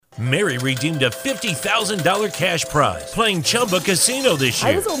Mary redeemed a $50,000 cash prize playing Chumba Casino this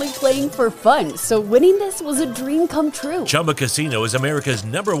year. I was only playing for fun, so winning this was a dream come true. Chumba Casino is America's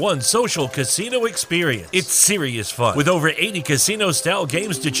 #1 social casino experience. It's serious fun. With over 80 casino-style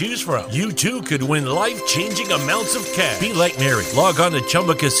games to choose from, you too could win life-changing amounts of cash. Be like Mary. Log on to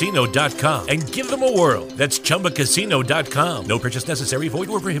ChumbaCasino.com and give them a whirl. That's ChumbaCasino.com. No purchase necessary. Void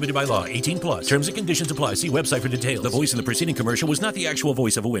where prohibited by law. 18 plus. Terms and conditions apply. See website for details. The voice in the preceding commercial was not the actual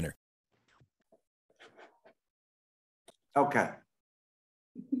voice of a winner. Okay.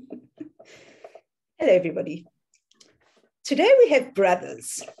 Hello, everybody. Today we have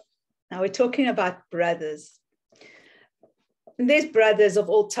brothers. Now we're talking about brothers. And there's brothers of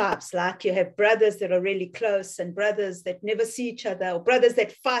all types, like you have brothers that are really close and brothers that never see each other, or brothers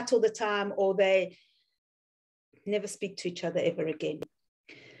that fight all the time, or they never speak to each other ever again.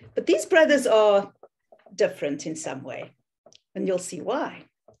 But these brothers are different in some way, and you'll see why.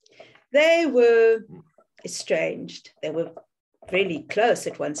 They were estranged. They were really close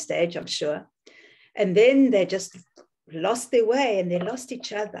at one stage, I'm sure. And then they just lost their way and they lost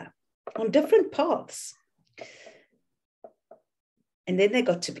each other on different paths. And then they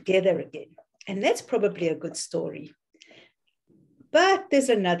got together again. And that's probably a good story. But there's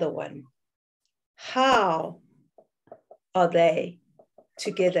another one. How are they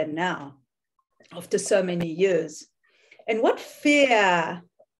together now after so many years? And what fear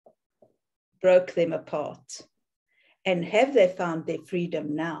broke them apart? And have they found their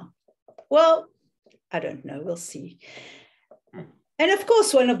freedom now? Well, I don't know. We'll see. And of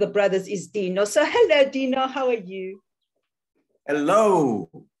course, one of the brothers is Dino. So hello, Dino. How are you? Hello.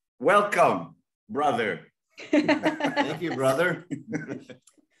 Welcome, brother. Thank you, brother.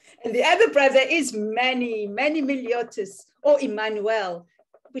 And the other brother is Manny Miliotis, or Emmanuel,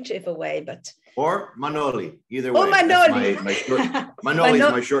 whichever way, but... Or Manoli, either way. Or Manoli. Manoli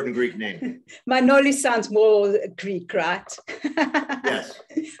is my shortened Greek name. Manoli sounds more Greek, right? Yes.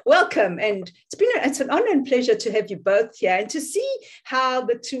 Welcome. And it's an honor and pleasure to have you both here and to see how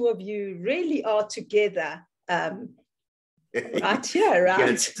the two of you really are together. Right here, right? You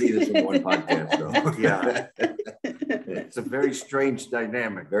can't see this in one podcast, though. Yeah. It's a very strange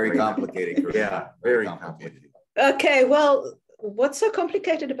dynamic. Very complicated. Yeah, very complicated. Okay, well, what's so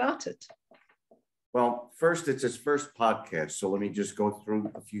complicated about it? Well, first, it's his first podcast. So let me just go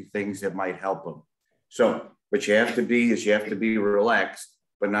through a few things that might help him. So what you have to be relaxed,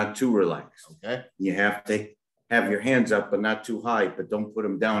 but not too relaxed. Okay. You have to have your hands up, but not too high, but don't put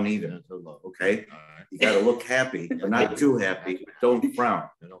them down either. Not too low. Okay. All right. You got to look happy, but not too happy. Don't frown.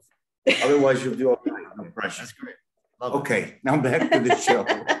 Otherwise, you'll do all kind of impression. That's great. Love Okay. Now back to the show.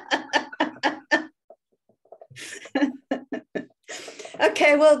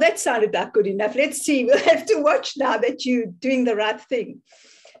 Okay, well, that sounded like good enough. Let's see. We'll have to watch now that you're doing the right thing.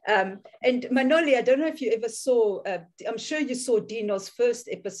 And Manoli, I don't know if you ever saw, I'm sure you saw Dino's first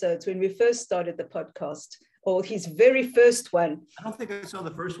episodes when we first started the podcast, or his very first one. I don't think I saw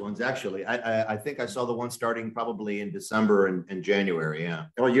the first ones, actually. I think I saw the one starting probably in December and January, yeah.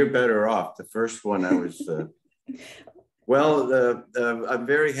 Oh, you're better off. The first one I was... Well, I'm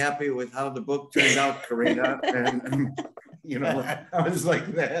very happy with how the book turned out, Karina. And you know, I was like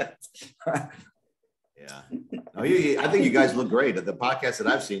that. Yeah. No, I think you guys look great. The podcast that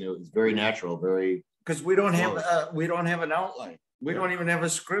I've seen, it was very natural, very... Because we don't have an outline. We don't even have a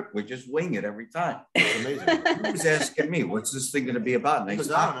script. We just wing it every time. It's amazing. Who's asking me, what's this thing going to be about? And I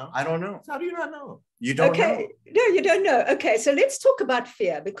said, I don't know. How do you not know? You don't know? Okay. No, you don't know. Okay, so let's talk about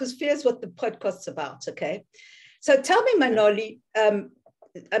fear, because fear is what the podcast's about, okay? So tell me, Manoli,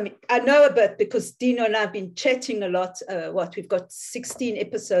 I mean, I know a bit because Dino and I have been chatting a lot. We've got 16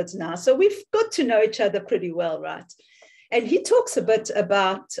 episodes now. So we've got to know each other pretty well, right? And he talks a bit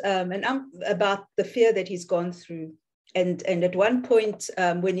about about the fear that he's gone through. And at one point,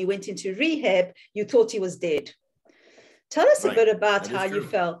 when he went into rehab, you thought he was dead. Tell us a bit about how you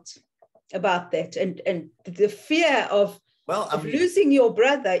felt about that and the fear of losing your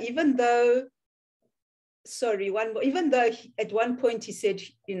brother, even though at one point he said,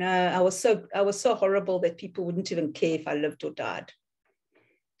 you know, I was so horrible that people wouldn't even care if I lived or died.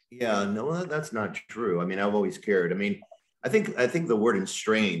 Yeah, no, that's not true. I mean, I've always cared. I mean, I think the word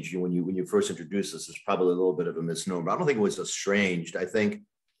estranged, when you first introduced this, is probably a little bit of a misnomer. I don't think it was estranged. I think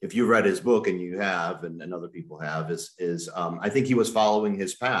if you read his book, and you have, and other people have, I think he was following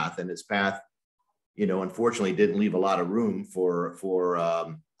his path, and his path, you know, unfortunately didn't leave a lot of room for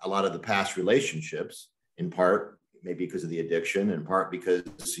a lot of the past relationships, in part maybe because of the addiction, in part because,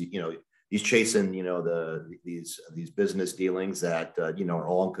 you know, he's chasing, you know, these business dealings that, you know, are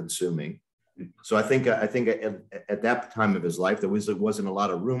all consuming. So I think at that time of his life, there wasn't a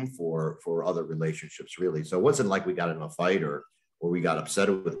lot of room for other relationships, really. So it wasn't like we got in a fight or we got upset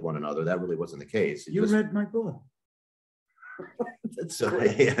with one another. That really wasn't the case. You read my book. So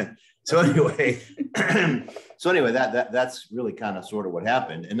yeah. So anyway, that's really kind of sort of what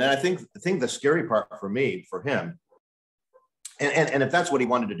happened. And then I think the scary part for him, and if that's what he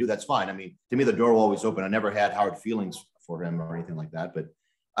wanted to do, that's fine. I mean, to me, the door was always open. I never had hard feelings for him or anything like that. But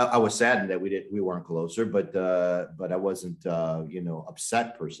I was saddened that we weren't closer. But I wasn't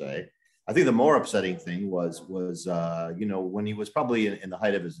upset per se. I think the more upsetting thing was when he was probably in the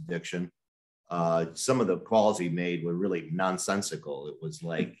height of his addiction. Some of the calls he made were really nonsensical. It was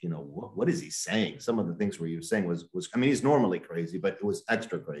like, what is he saying? Some of the things where he was saying was, I mean, he's normally crazy, but it was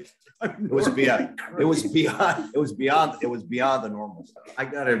extra crazy. It was beyond the normal stuff. I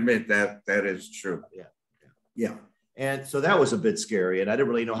gotta admit that is true. Yeah. And so that was a bit scary, and I didn't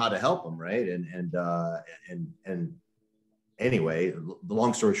really know how to help him. Right. And anyway, the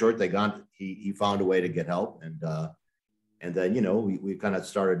long story short, he found a way to get help, and then, we kind of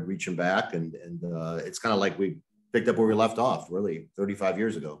started reaching back, and it's kind of like we picked up where we left off, really, 35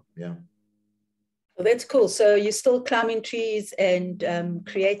 years ago. Yeah. Well, that's cool. So you're still climbing trees and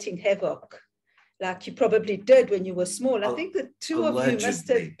creating havoc, like you probably did when you were small. I think the two of you must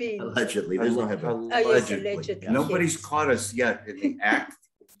have been. Allegedly. There's no havoc. Oh, yes, allegedly. Nobody's caught us yet in the act.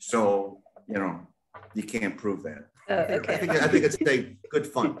 So, you can't prove that. Oh, okay. I think it's a good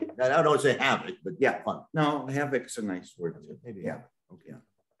fun. I don't say havoc, but yeah, fun. No, havoc's a nice word too. Maybe, yeah. Okay.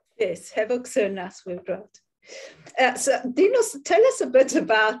 Yes, havoc's a nice word, right? So, Dinos, tell us a bit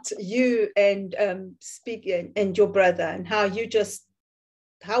about you and and your brother, and how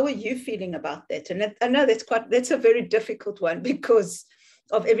are you feeling about that? And I know that's a very difficult one because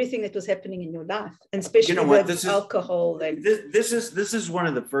of everything that was happening in your life, and especially with alcohol. And this is one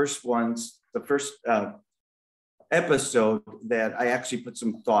of the first ones. The first episode that I actually put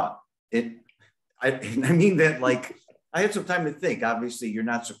some thought in. I mean that, like, I had some time to think. Obviously, you're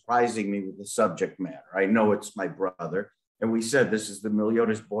not surprising me with the subject matter. I know it's my brother, and we said this is the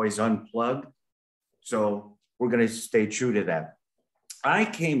Miliotis Boys Unplugged, so we're going to stay true to that. I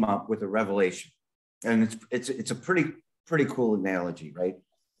came up with a revelation, and it's a pretty cool analogy, right?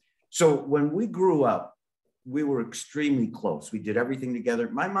 So when we grew up, we were extremely close. We did everything together.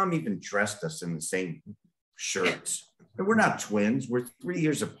 My mom even dressed us in the same shirts. And we're not twins. We're 3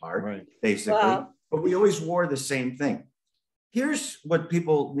 years apart, right, basically. Wow. But we always wore the same thing. Here's what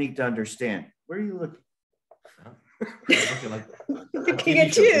people need to understand. Where are you looking? Looking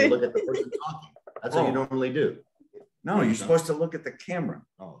at you. Look at the person talking. That's what you normally do. No, you're supposed to look at the camera.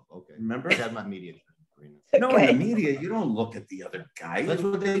 Oh, okay. Remember? That's my media. No, in the media, you don't look at the other guy. That's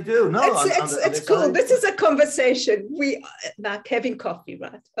what they do. No, it's cool. Side. This is a conversation. We like having coffee,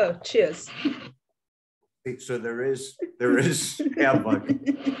 right? Oh, cheers. So there is havoc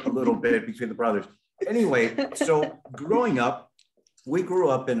a little bit between the brothers. Anyway, so growing up, we grew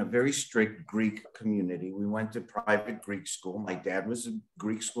up in a very strict Greek community. We went to private Greek school. My dad was a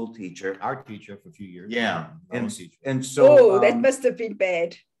Greek school teacher. Our teacher for a few years. Yeah. And so that must have been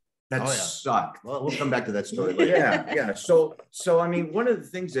bad. That sucked. Well, we'll come back to that story later. Yeah. So I mean, one of the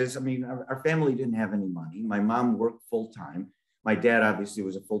things is, I mean, our family didn't have any money. My mom worked full-time. My dad obviously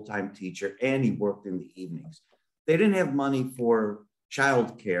was a full-time teacher, and he worked in the evenings. They didn't have money for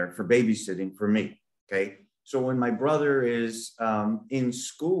childcare, for babysitting for me, okay? So when my brother is in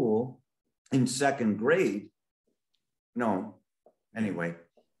school in second grade, they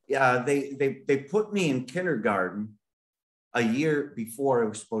put me in kindergarten a year before I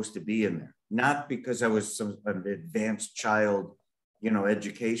was supposed to be in there, not because I was an advanced child,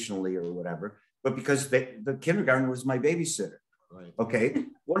 educationally or whatever, but because the kindergarten was my babysitter. Right. Okay.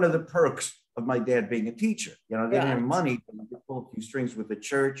 One of the perks of my dad being a teacher, they didn't have money to pull a few strings with the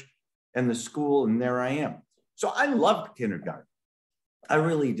church and the school, and there I am. So I loved kindergarten. I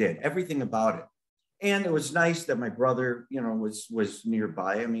really did, everything about it. And it was nice that my brother, was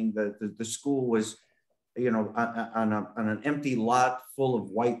nearby. I mean, the school was, on an empty lot full of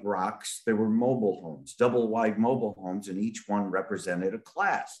white rocks. There were mobile homes, double wide mobile homes, and each one represented a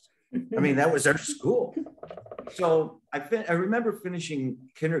class. I mean, that was our school. So I remember finishing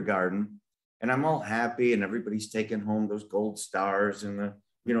kindergarten, and I'm all happy, and everybody's taking home those gold stars and the,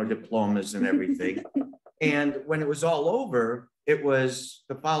 diplomas and everything. And when it was all over, it was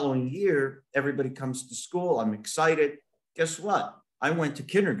the following year, everybody comes to school. I'm excited. Guess what? I went to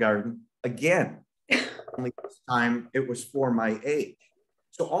kindergarten again. Only this time it was for my age.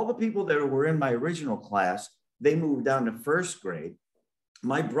 So all the people that were in my original class, they moved down to first grade.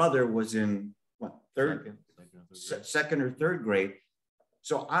 My brother was in second or third grade.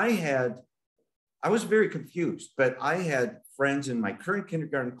 So I had I was very confused, but I had friends in my current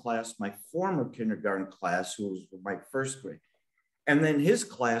kindergarten class, my former kindergarten class, who was my first grade, and then his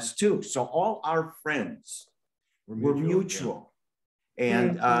class too. So all our friends were mutual. Yeah.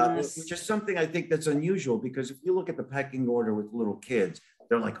 And nice. which is something I think that's unusual, because if you look at the pecking order with little kids,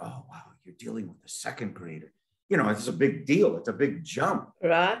 they're like, oh, wow, you're dealing with a second grader. You know, it's a big deal. It's a big jump.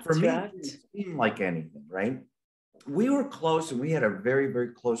 Right, For me, right. it didn't seem like anything, right? We were close, and we had a very, very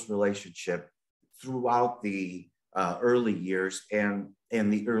close relationship throughout the early years and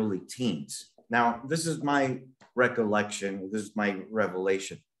the early teens. Now, this is my recollection. This is my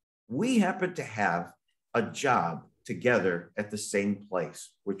revelation. We happened to have a job together at the same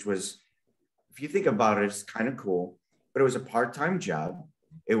place, which was, if you think about it, it's kind of cool, but it was a part-time job.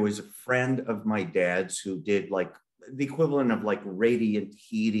 It was a friend of my dad's who did like the equivalent of like radiant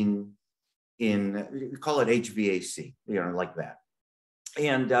heating in, call it HVAC, you know, like that.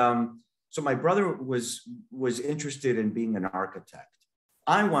 And so my brother was interested in being an architect.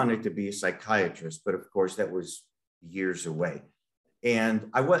 I wanted to be a psychiatrist, but of course that was years away. And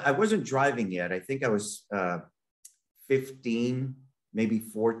I wasn't driving yet. I think I was 15, maybe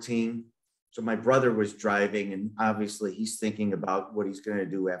 14. So my brother was driving, and obviously he's thinking about what he's going to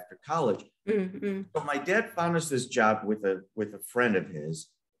do after college. Mm-hmm. So my dad found us this job with a friend of his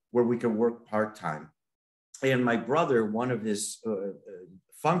where we could work part-time. And my brother, one of his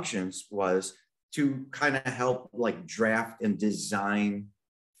functions was to kind of help like draft and design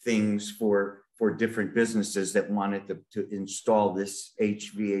things for different businesses that wanted to install this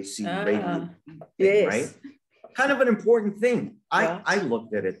HVAC radio thing, yes. right? Kind of an important thing. Yeah. I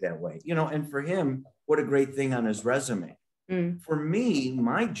looked at it that way, you know, and for him, what a great thing on his resume. For me,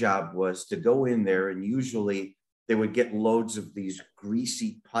 my job was to go in there, and usually they would get loads of these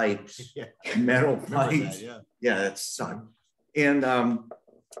greasy pipes, metal pipes. That sucked. And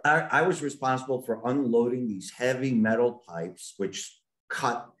I was responsible for unloading these heavy metal pipes, which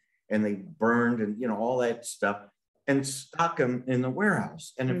cut and they burned and, you know, all that stuff, and stock them in the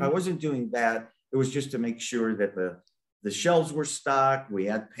warehouse. And if I wasn't doing that, it was just to make sure that the shelves were stocked, we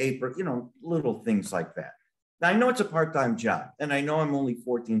had paper, you know, little things like that. Now, I know it's a part-time job, and I know I'm only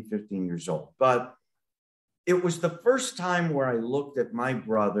 14, 15 years old, but it was the first time where I looked at my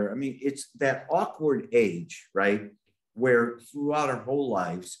brother. I mean, it's that awkward age, right? Where throughout our whole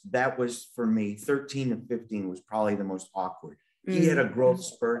lives, that was for me, 13 and 15 was probably the most awkward. He had a growth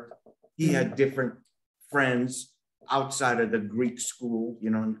spurt. He had different friends outside of the Greek school,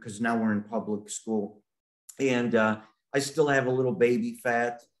 you know, because now we're in public school. And I still have a little baby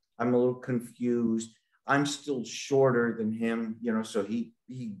fat. I'm a little confused. I'm still shorter than him, you know, so he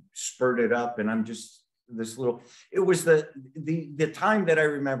spurted up, and I'm just this little, it was the time that I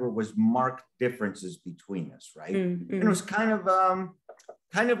remember was marked differences between us, right? And it was kind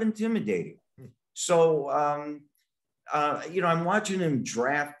of intimidating. So, you know, I'm watching him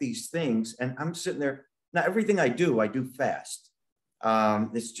draft these things, and I'm sitting there. Now, everything I do fast.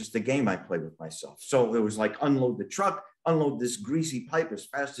 It's just a game I play with myself. So it was like, unload the truck, unload this greasy pipe as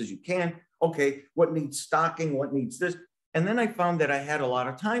fast as you can. Okay, what needs stocking? What needs this? And then I found that I had a lot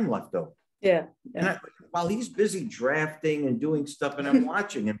of time left over. Yeah. And while he's busy drafting and doing stuff, and I'm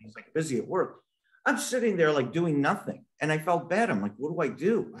watching him, he's like busy at work, I'm sitting there like doing nothing. And I felt bad. I'm like, what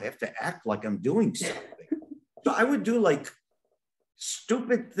do? I have to act like I'm doing something. So I would do like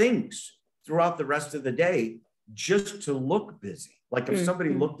stupid things throughout the rest of the day just to look busy. Like if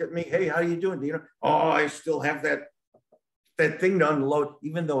somebody looked at me, hey, how are you doing? You know, oh, I still have that thing to unload,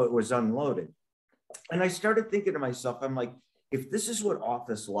 even though it was unloaded. And I started thinking to myself, I'm like, if this is what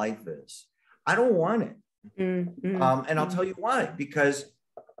office life is, I don't want it. And I'll tell you why, because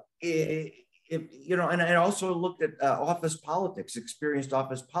you know, and I also looked at office politics, experienced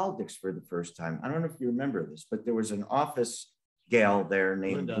office politics for the first time. I don't know if you remember this, but there was an office gal there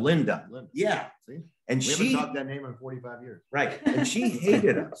named Linda. Yeah. See? And we haven't talked that name in 45 years. Right. And she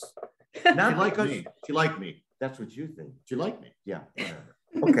hated us. Not she liked because me. She liked me. That's what you think. She liked me. Yeah.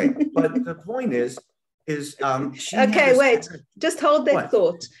 Okay. But the point is she okay, wait. Just hold that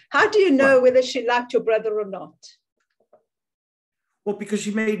thought. How do you know whether she liked your brother or not? Well, because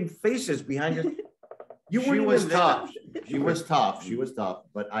she made faces behind her. She was tough. She was tough. She was tough.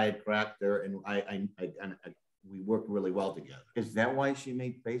 But I had cracked her, and we worked really well together. Is that why she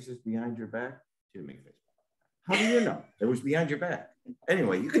made faces behind your back? She didn't make faces. How do you know? It was behind your back.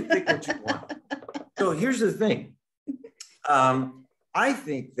 Anyway, you can think what you want. So here's the thing. I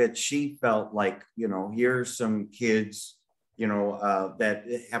think that she felt like, you know, here's some kids, you know, that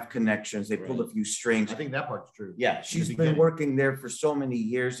have connections. They pulled a few strings. I think that part's true. Yeah, she's been working there for so many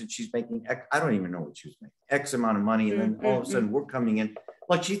years, and she's making, I don't even know what she was making, X amount of money. And then all of a sudden we're coming in.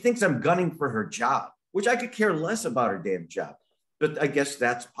 Like she thinks I'm gunning for her job, which I could care less about her damn job. But I guess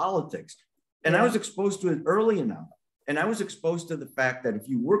that's politics. And I was exposed to it early enough. And I was exposed to the fact that if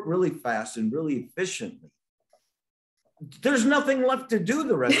you work really fast and really efficiently, there's nothing left to do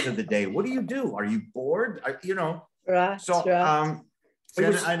the rest of the day. What do you do? Are you bored? You know? Right. So, right. See,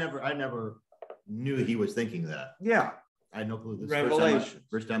 I never knew he was thinking that. Yeah. I had no clue. This Revelation.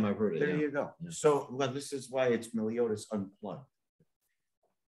 First time I've heard it. There you go. Yeah. So, well, this is why it's Miliotis Unplugged.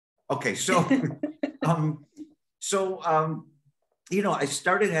 Okay, so, you know, I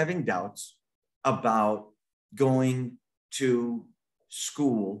started having doubts about going to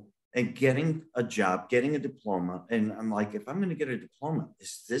school and getting a job, getting a diploma. And I'm like, if I'm going to get a diploma,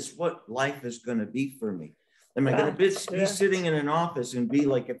 is this what life is going to be for me? Am I going to be sitting in an office and be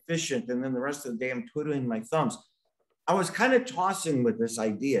like efficient and then the rest of the day I'm twiddling my thumbs? I was kind of tossing with this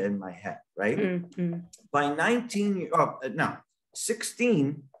idea in my head, right? Mm-hmm. By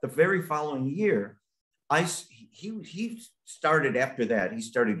 16, the very following year, he started after that, he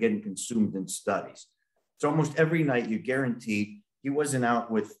started getting consumed in studies. So almost every night you guaranteed he wasn't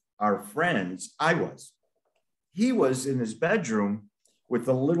out with our friends. I was. He was in his bedroom with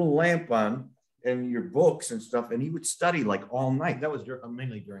a little lamp on and your books and stuff, and he would study like all night. That was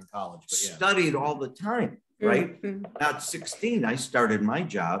mainly during college. But yeah. Studied all the time, right? Mm-hmm. At 16, I started my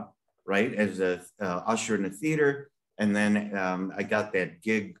job, right, as a usher in a theater, and then I got that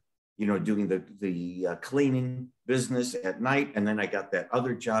gig, you know, doing the cleaning business at night, and then I got that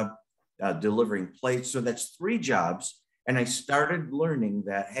other job delivering plates. So that's 3 jobs. And I started learning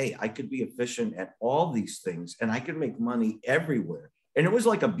that, hey, I could be efficient at all these things and I could make money everywhere. And it was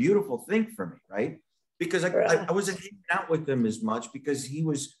like a beautiful thing for me, right? Because I wasn't hanging out with him as much because he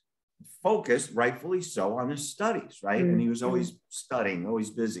was focused, rightfully so, on his studies, right? Mm-hmm. And he was always studying, always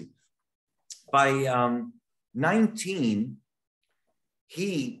busy. By 19,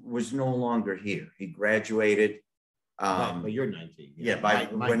 he was no longer here. He graduated. But you're 19. Yeah,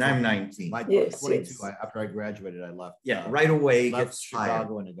 when I'm 19. My 22, after I graduated, I left. Yeah, right away. Left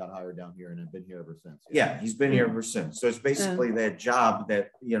Chicago and I got hired down here, and I've been here ever since. Yeah, he's been here ever since. So it's basically that job that,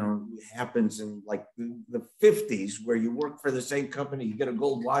 you know, happens in like the 50s where you work for the same company, you get a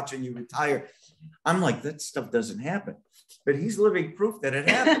gold watch and you retire. I'm like, that stuff doesn't happen. But he's living proof that it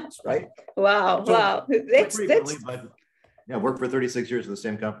happens, right? Wow. That's yeah, worked for 36 years in the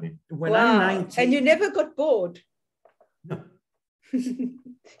same company. When I'm 19. And you never got bored. No.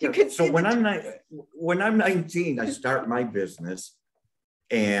 So when I'm 19, I start my business,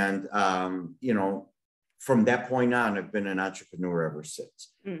 and you know, from that point on, I've been an entrepreneur ever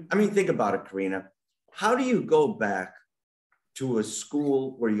since. I mean, think about it, Karina. How do you go back to a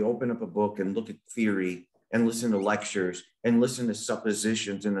school where you open up a book and look at theory and listen to lectures and listen to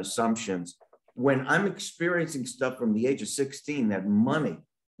suppositions and assumptions when I'm experiencing stuff from the age of 16? That money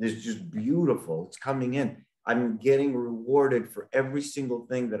is just beautiful. It's coming in. I'm getting rewarded for every single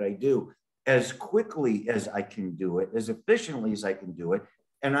thing that I do as quickly as I can do it, as efficiently as I can do it.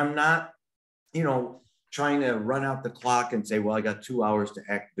 And I'm not, you know, trying to run out the clock and say, well, I got 2 hours to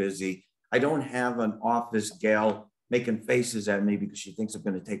act busy. I don't have an office gal making faces at me because she thinks I'm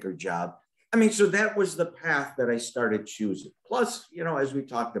going to take her job. I mean, so that was the path that I started choosing. Plus, you know, as we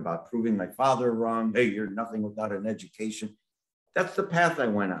talked about, proving my father wrong. Hey, you're nothing without an education. That's the path I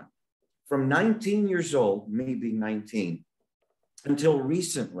went on. From 19 years old, me being 19, until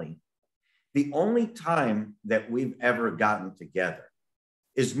recently, the only time that we've ever gotten together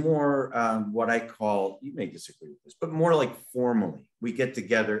is more what I call, you may disagree with this, but more like formally. We get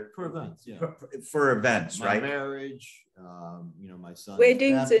together for events, yeah. For events, my right? Marriage, you know, my son's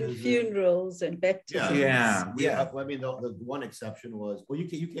weddings baptism. and funerals and baptisms. Yeah. I mean, the one exception was, well,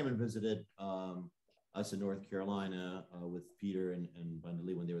 you came and visited us in North Carolina with Peter and Brenda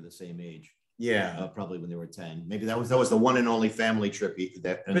Lee when they were the same age. Yeah, probably when they were 10. Maybe that was the one and only family trip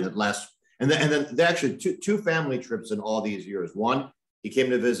and then actually two family trips in all these years. One, he came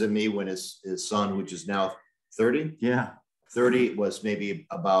to visit me when his son, which is now 30. Yeah, 30 was maybe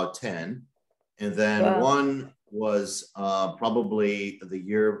about 10, and then one was probably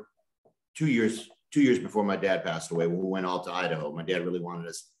 2 years before my dad passed away when we went all to Idaho. My dad really wanted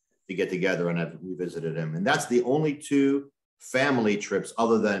us to get together, and we visited him. And that's the only 2 family trips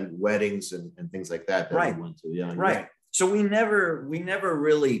other than weddings and things like that we went to. Yeah. Right. So we never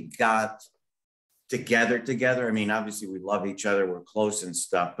really got together. I mean, obviously we love each other. We're close and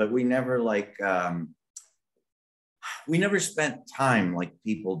stuff, but we never we never spent time like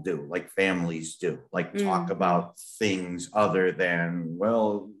people do, like families do, like talk about things other than,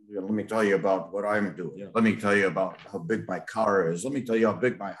 well, let me tell you about what I'm doing. Yeah. Let me tell you about how big my car is. Let me tell you how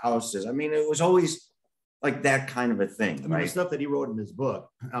big my house is. I mean, it was always like that kind of a thing. I mean, right? the stuff that he wrote in his book,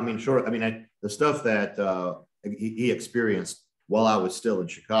 I mean, sure. I mean, the stuff that he experienced while I was still in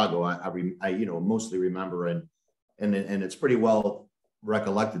Chicago, I you know, mostly remember, and it's pretty well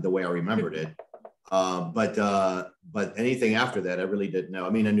recollected the way I remembered it. But anything after that, I really didn't know. I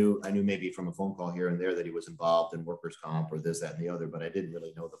mean, I knew maybe from a phone call here and there that he was involved in workers' comp or this, that, and the other, but I didn't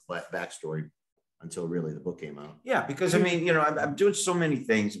really know the flat backstory until really the book came out. Yeah, because I mean, you know, I'm doing so many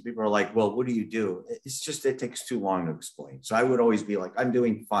things, and people are like, "Well, what do you do?" It's just it takes too long to explain. So I would always be like, "I'm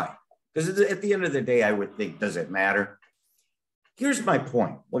doing fine," because at the end of the day, I would think, "Does it matter?" Here's my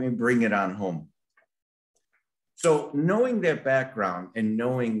point. Let me bring it on home. So knowing that background and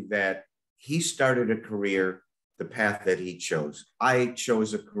knowing that he started a career the path that he chose, I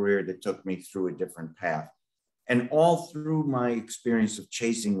chose a career that took me through a different path. And all through my experience of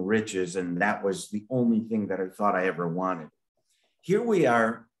chasing riches, and that was the only thing that I thought I ever wanted. Here we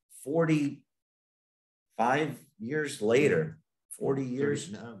are 45 years later, 40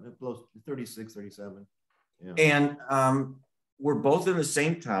 years. 36, 37. Yeah. And we're both in the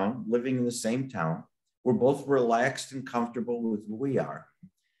same town, living in the same town. We're both relaxed and comfortable with who we are.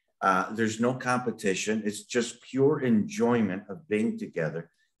 There's no competition. It's just pure enjoyment of being together.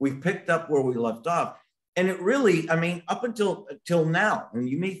 We picked up where we left off. And it really, I mean, up until now, and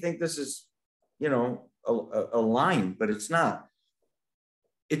you may think this is, you know, a line, but it's not.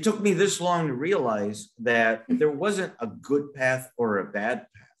 It took me this long to realize that there wasn't a good path or a bad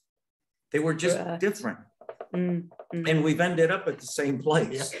path. They were just different. Mm-hmm. And we've ended up at the same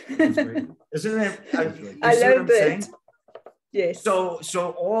place. Yeah. Isn't it? I love it. Yes. So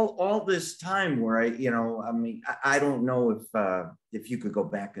all this time where I mean, I don't know if you could go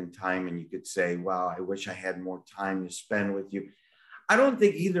back in time and you could say, wow, I wish I had more time to spend with you. I don't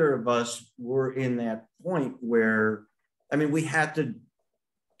think either of us were in that point where, I mean, we had to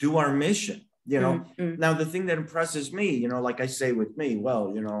do our mission, you know. Mm-hmm. Now, the thing that impresses me, you know, like I say with me,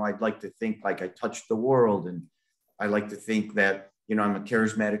 well, you know, I'd like to think like I touched the world, and I like to think that, you know, I'm a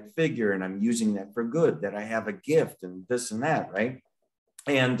charismatic figure and I'm using that for good, that I have a gift and this and that, right?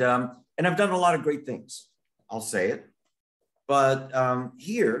 And I've done a lot of great things, I'll say it. But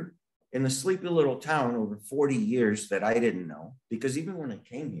here in the sleepy little town over 40 years that I didn't know, because even when I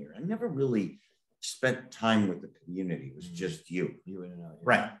came here, I never really spent time with the community. It was just you. You and I. Yeah.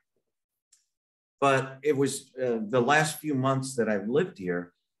 Right. But it was the last few months that I've lived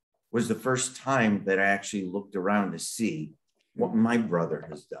here was the first time that I actually looked around to see what my brother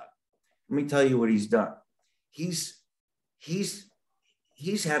has done. Let me tell you what he's done. He's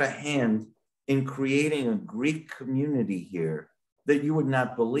had a hand in creating a Greek community here that you would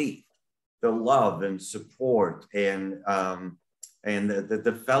not believe. The love and support and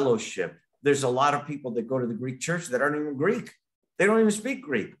the fellowship. There's a lot of people that go to the Greek church that aren't even Greek. They don't even speak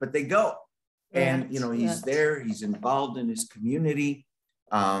Greek, but they go. And, you know, he's there. He's involved in his community.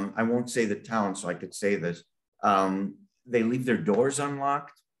 I won't say the town, so I could say this. They leave their doors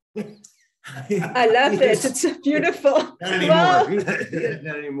unlocked. I love it. It's beautiful. Not anymore.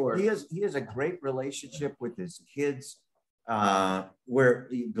 Not anymore. He has a great relationship with his kids, where,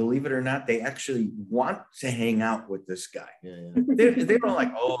 believe it or not, they actually want to hang out with this guy. Yeah. They don't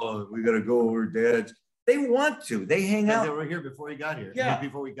like, oh, we got to go over Dad's. They want to. They hang out. They were here before he got here. Yeah.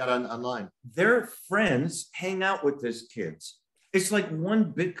 Before we got online. Their friends hang out with his kids. It's like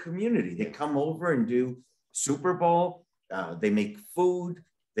one big community. They come over and do Super Bowl. They make food.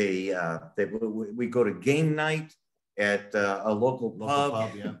 We go to game night at a local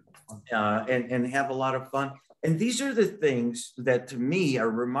pub, and have a lot of fun. And these are the things that to me are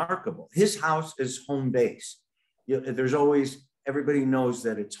remarkable. His house is home base. There's always, everybody knows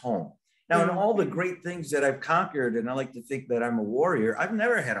that it's home. Now, in all the great things that I've conquered, and I like to think that I'm a warrior, I've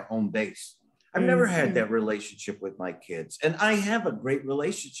never had a home base. I've never had that relationship with my kids. And I have a great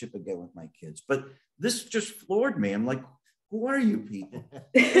relationship again with my kids. But this just floored me. I'm like, who are you people?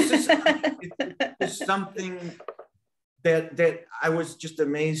 This is something that I was just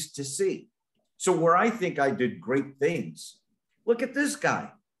amazed to see. So where I think I did great things, look at this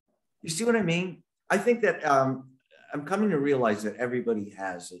guy. You see what I mean? I think that I'm coming to realize that everybody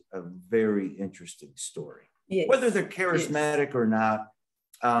has a very interesting story. Yes. Whether they're charismatic or not.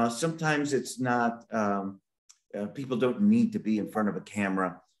 Sometimes it's not, people don't need to be in front of a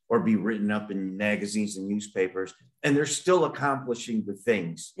camera or be written up in magazines and newspapers, and they're still accomplishing the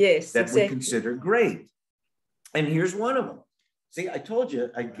things that we consider great. And here's one of them. See, I told you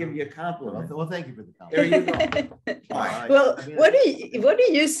I'd give you a compliment. Well, thank you for the compliment. There you go. Well, what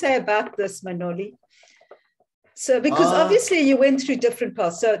do you say about this, Manoli? So, because obviously you went through different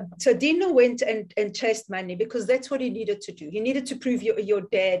paths. So Dino went and chased money because that's what he needed to do. He needed to prove your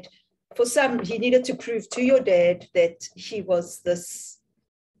dad for some, he needed to prove to your dad that he was this,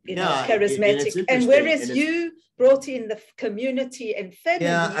 charismatic. And whereas you brought in the community and family.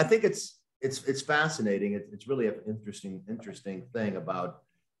 Yeah, I think it's fascinating. It's really an interesting thing about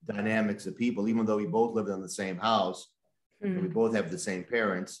dynamics of people, even though we both lived in the same house. And we both have the same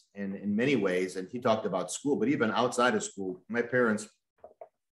parents, and in many ways, and he talked about school, but even outside of school, my parents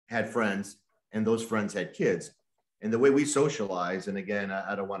had friends and those friends had kids. And the way we socialize, and again,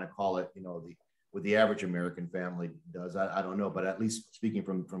 I don't want to call it, what the average American family does, I don't know, but at least speaking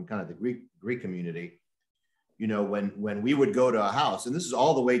from kind of the Greek community, when we would go to a house, and this is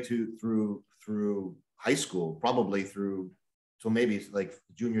all the way through high school, probably through till maybe like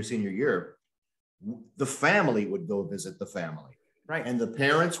junior, senior year, the family would go visit the family. Right. And the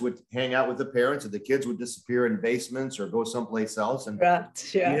parents would hang out with the parents, and the kids would disappear in basements or go someplace else. And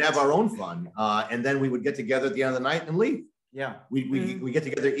we'd have our own fun. And then we would get together at the end of the night and leave. Yeah. We get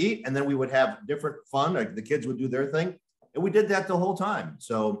together, eat, and then we would have different fun. Like the kids would do their thing. And we did that the whole time.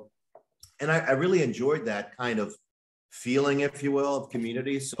 So, and I really enjoyed that kind of feeling, if you will, of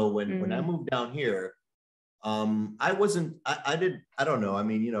community. So when I moved down here, I don't know. I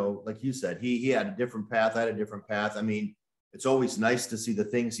mean, like you said, he had a different path. I had a different path. I mean, it's always nice to see the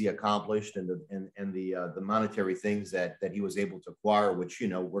things he accomplished and the monetary things that he was able to acquire, which,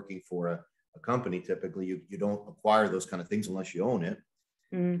 working for a company, typically you don't acquire those kind of things unless you own it.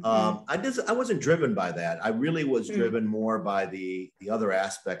 I wasn't driven by that. I really was driven more by the other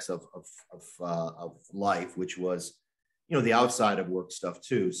aspects of life, which was, the outside of work stuff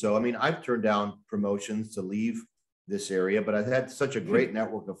too. So, I mean, I've turned down promotions to leave this area, but I've had such a great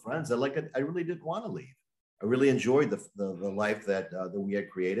network of friends that I really didn't want to leave. I really enjoyed the life that we had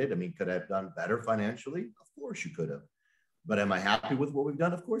created. I mean, could I have done better financially? Of course you could have. But am I happy with what we've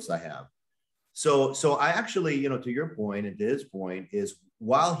done? Of course I have. So I actually, to your point and to his point, is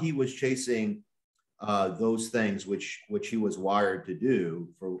while he was chasing those things which he was wired to do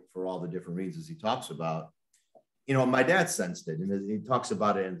for all the different reasons he talks about, my dad sensed it, and he talks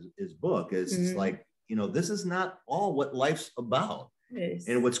about it in his book. It's like, this is not all what life's about. Yes.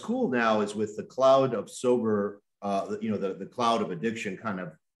 And what's cool now is with the cloud of sober, the cloud of addiction kind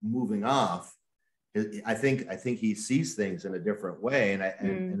of moving off. I think he sees things in a different way, and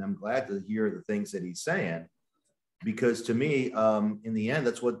I'm glad to hear the things that he's saying, because to me, in the end,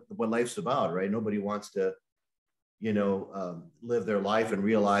 that's what life's about, right? Nobody wants to, live their life and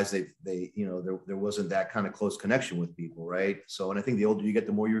realize there wasn't that kind of close connection with people, right? So, and I think the older you get,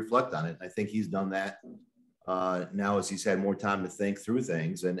 the more you reflect on it. I think he's done that now as he's had more time to think through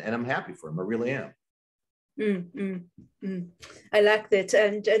things, and I'm happy for him. I really am. I like that,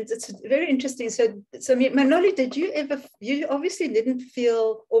 and it's very interesting. So Manoli, you obviously didn't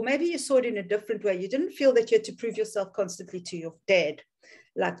feel, or maybe you saw it in a different way, you didn't feel that you had to prove yourself constantly to your dad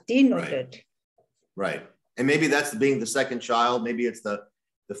like Dino did. Right. And maybe that's being the second child. Maybe it's the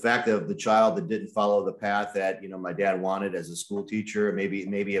fact of the child that didn't follow the path that, my dad wanted as a school teacher.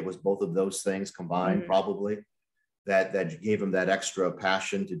 Maybe it was both of those things combined, probably, that gave him that extra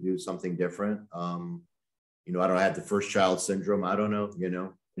passion to do something different. I don't have the first child syndrome. I don't know,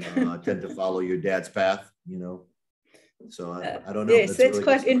 tend to follow your dad's path, So I don't know. Yes, that's really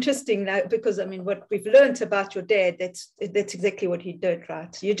quite interesting now, because I mean, what we've learned about your dad, that's exactly what he did,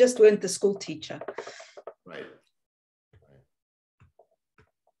 right? You just weren't the school teacher. Right.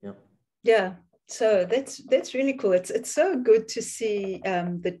 Yep. Yeah. So that's really cool. It's so good to see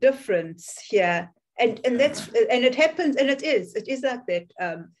the difference here. And it happens, and it is like that.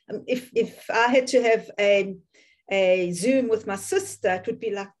 If I had to have a Zoom with my sister, it would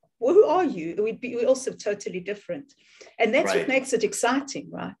be like, well, who are you? We're also totally different, and that's what makes it exciting,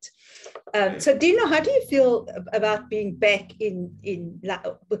 right? So Dino, how do you feel about being back in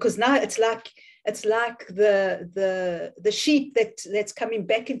because now it's like the sheep that's coming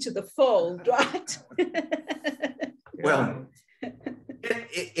back into the fold, right? Well,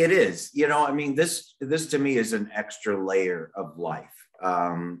 it is, I mean, this to me is an extra layer of life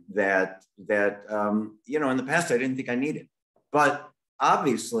that in the past I didn't think I needed, but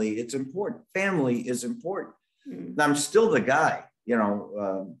obviously it's important. Family is important. I'm still the guy,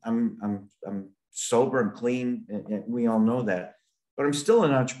 I'm sober, I'm clean, and we all know that, but I'm still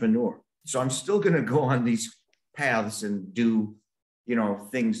an entrepreneur. So I'm still going to go on these paths and do,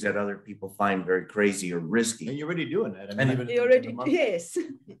 things that other people find very crazy or risky. And you're already doing that. I mean, you already, yes.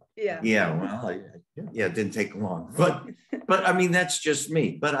 Yeah. Yeah. Well, it didn't take long, but I mean, that's just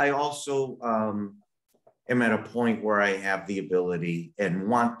me. But I also am at a point where I have the ability and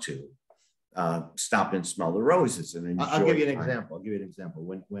want to stop and smell the roses and enjoy. I'll give you an example.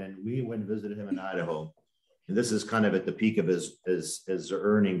 When we went and visited him in Idaho, and this is kind of at the peak of his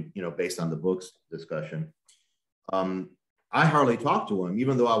earning, you know, based on the books discussion. I hardly talked to him,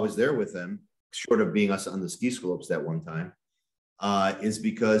 even though I was there with him, short of being us on the ski slopes that one time, is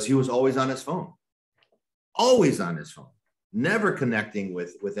because he was always on his phone, never connecting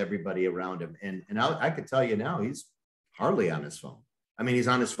with everybody around him. And I could tell you now, he's hardly on his phone. I mean, he's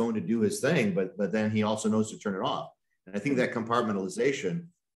on his phone to do his thing, but then he also knows to turn it off. And I think that compartmentalization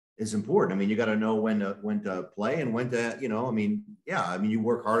is important. I mean, you got to know when to play and when to, you know, I mean, yeah, I mean, you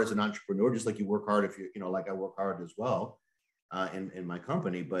work hard as an entrepreneur, just like you work hard if you know, like I work hard as well in my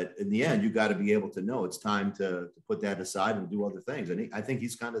company. But in the end, you got to be able to know it's time to put that aside and do other things. And I think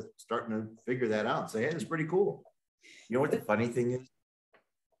he's kind of starting to figure that out and say, hey, it's pretty cool. You know what the funny thing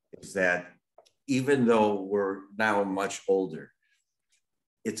is that even though we're now much older,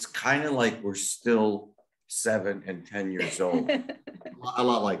 it's kind of like we're still 7 and 10 years old. A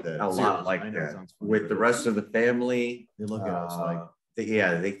lot like that. A lot like that. With the rest of the family, they look at us like,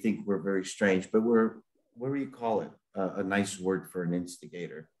 they think we're very strange, but we're, what do you call it? A nice word for an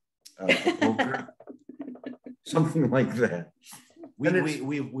instigator, a poker, something like that.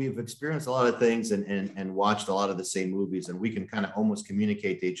 We've experienced a lot of things and watched a lot of the same movies, and we can kind of almost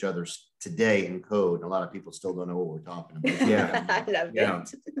communicate to each other today in code. A lot of people still don't know what we're talking about. Yeah, I love it.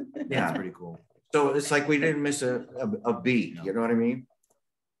 Yeah, it's pretty cool. So it's like we didn't miss a beat. No. You know what I mean?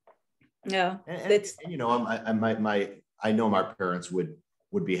 Yeah, and you know, I know my parents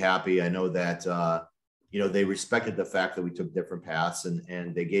would be happy. I know that you know, they respected the fact that we took different paths,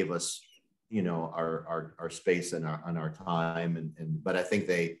 and they gave us, you know, our space and our time, and but I think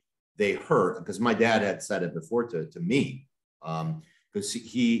they hurt, because my dad had said it before to me, because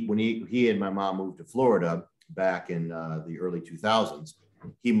when he and my mom moved to Florida back in the early 2000s,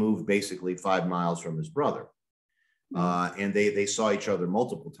 he moved basically 5 miles from his brother, and they saw each other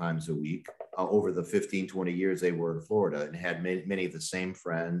multiple times a week over the 15-20 years they were in Florida, and had many of the same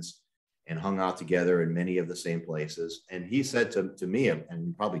friends, and hung out together in many of the same places. And he said to me, and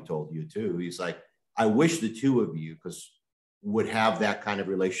he probably told you too, he's like, I wish the two of you would have that kind of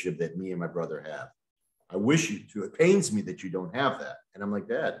relationship that me and my brother have. I wish you to. It pains me that you don't have that. And I'm like,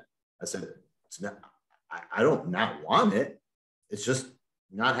 Dad, I said, it's not, I don't not want it. It's just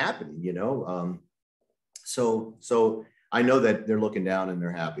not happening, you know? So I know that they're looking down and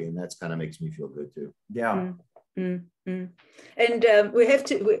they're happy, and that's kind of makes me feel good too. Yeah. And we have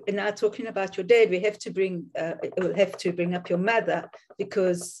to, we're now talking about your dad, we'll have to bring up your mother,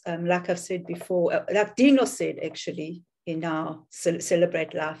 because like I've said before, like Dino said actually in our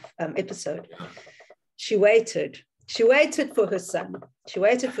Celebrate Life episode, she waited for her son. She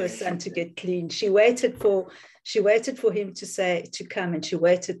waited for her son to get clean. She waited for him to come, and she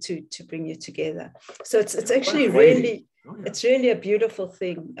waited to bring you together. So it's actually really, it's really a beautiful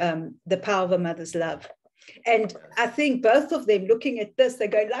thing, the power of a mother's love. And I think both of them looking at this, they're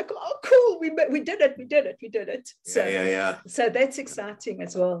going like, oh, cool, we did it. So, so that's exciting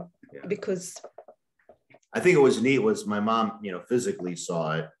as well, because I think it was neat was my mom, you know, physically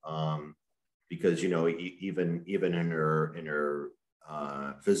saw it, because, you know, even in her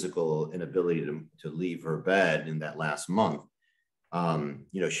physical inability to leave her bed in that last month,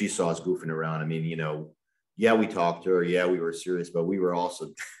 you know, she saw us goofing around. I mean, you know, yeah, we talked to her. Yeah, we were serious, but we were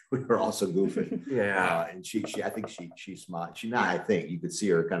also goofing. Yeah. And I think she smiled. I think you could see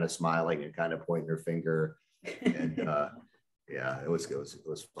her kind of smiling and kind of pointing her finger. And yeah, it was fun.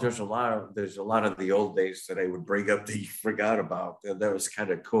 There's a lot of the old days that I would bring up that you forgot about. And that was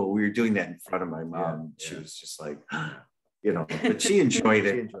kind of cool. We were doing that in front of my mom. Yeah. She was just like, you know, but she enjoyed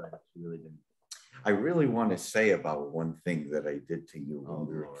it. She really did. I really want to say about one thing that I did to you when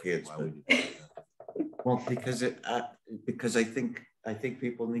we were kids. Well, because I think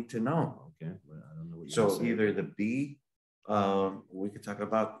people need to know. Okay, well, I don't know what so either the bee, we could talk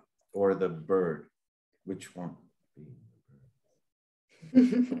about, or the bird. Which one?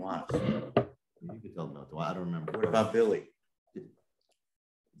 Wow. You could tell them about the I don't remember. What about Billy?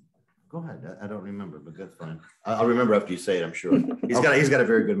 Go ahead. I don't remember, but that's fine. I'll remember after you say it. I'm sure he's got a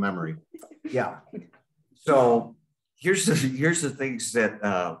very good memory. Yeah. So here's the things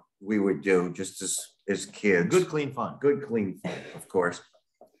that we would do just as kids. Good, clean fun, of course.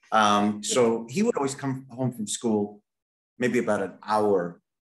 So he would always come home from school maybe about an hour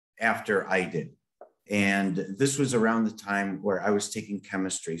after I did. And this was around the time where I was taking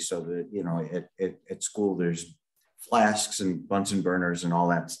chemistry. So that, you know, at school, there's flasks and Bunsen burners and all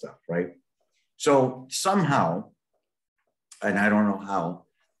that stuff, right? So somehow, and I don't know how,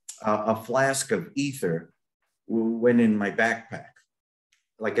 a flask of ether went in my backpack.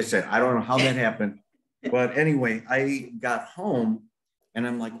 Like I said, I don't know how that happened. But anyway, I got home and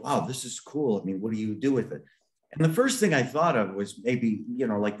I'm like, wow, this is cool. I mean, what do you do with it? And the first thing I thought of was maybe,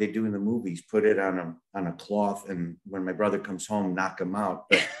 like they do in the movies, put it on a cloth, and when my brother comes home, knock him out.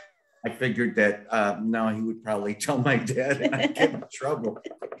 But I figured that no, he would probably tell my dad and I'd get in trouble.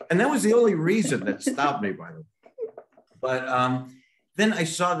 And that was the only reason that stopped me, by the way. But then I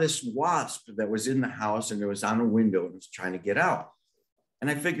saw this wasp that was in the house, and it was on a window and was trying to get out. And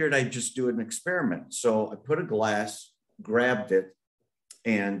I figured I'd just do an experiment. So I put a glass, grabbed it,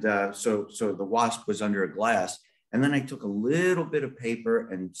 and so the wasp was under a glass. And then I took a little bit of paper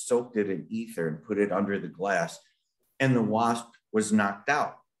and soaked it in ether and put it under the glass. And the wasp was knocked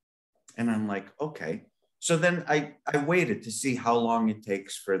out. And I'm like, okay. So then I waited to see how long it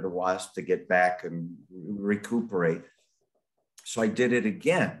takes for the wasp to get back and recuperate. So I did it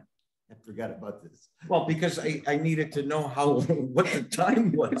again. I forgot about this. Well, because I needed to know what the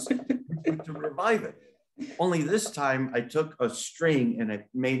time was to revive it. Only this time I took a string and I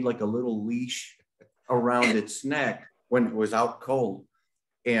made like a little leash around its neck when it was out cold,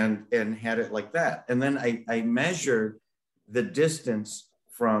 and had it like that. And then I measured the distance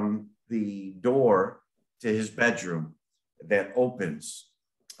from the door to his bedroom that opens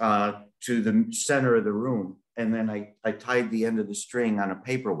to the center of the room. And then I tied the end of the string on a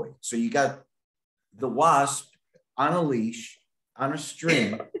paperweight. So you got the wasp on a leash, on a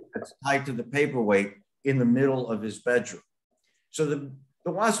string that's tied to the paperweight in the middle of his bedroom. So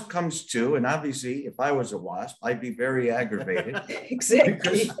the wasp comes to, and obviously if I was a wasp, I'd be very aggravated.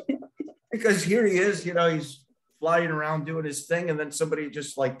 Exactly. Because here he is, he's flying around doing his thing, and then somebody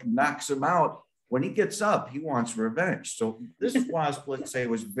just like knocks him out. When he gets up, he wants revenge. So this wasp, let's say,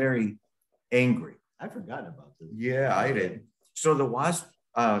 was very angry. I forgot about this. Yeah, I did. So the wasp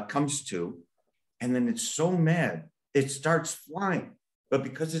comes to, and then it's so mad, it starts flying. But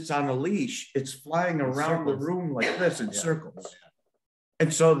because it's on a leash, it's flying around the room like this in circles.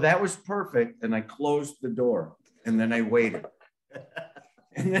 And so that was perfect. And I closed the door, and then I waited.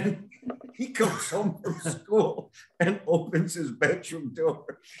 And then he comes home from school and opens his bedroom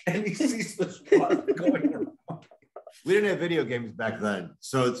door, and he sees this wasp going around. We didn't have video games back then.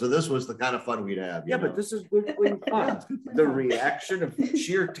 So this was the kind of fun we'd have. Yeah, but this is good fun. The reaction of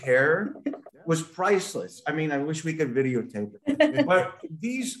sheer terror was priceless. I mean, I wish we could videotape it. But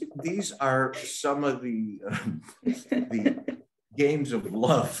these are some of the games of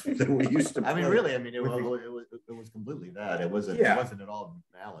love that we used to play. I mean, really, it was completely that. It wasn't at all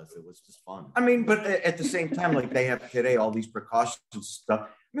malice. It was just fun. I mean, but at the same time, like they have today, all these precautions and stuff.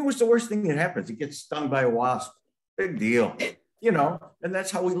 I mean, what's the worst thing that happens? It gets stung by a wasp. Big deal, and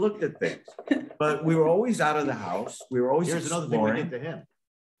that's how we looked at things. But we were always out of the house. We were always Here's exploring. another thing we did to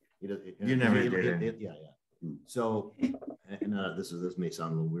him. You never did it. Yeah. So, and this may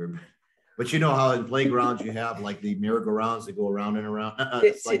sound a little weird, but you know how in playgrounds you have like the merry-go-rounds that go around and around.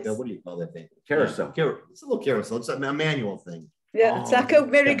 It's like what do you call that thing? Carousel. It's a little carousel. It's a manual thing. Yeah, it's like a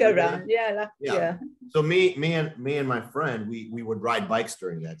merry-go-round. Yeah. So me and my friend, we would ride bikes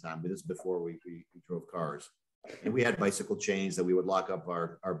during that time. But this is before we drove cars. And we had bicycle chains that we would lock up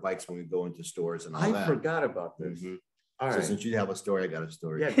our bikes when we go into stores and all that. I forgot about this. Mm-hmm. All right. So since you have a story, I got a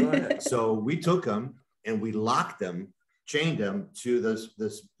story. Yeah, go ahead. So we took them and we locked them, chained them to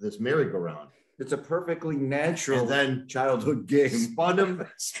this merry-go-round. It's a perfectly natural and then childhood game. Spun him.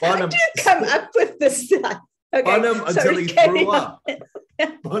 How do you come up with this stuff? Okay. Spun him until he threw up.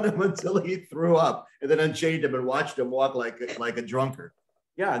 Spun him until he threw up, and then unchained him and watched him walk like a drunkard.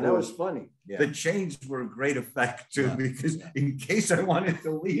 Yeah, that was funny. Yeah. The chains were a great effect too, because in case I wanted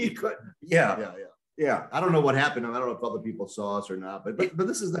to leave, yeah. I don't know what happened. I don't know if other people saw us or not, but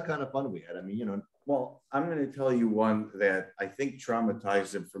this is the kind of fun we had. I mean, Well, I'm going to tell you one that I think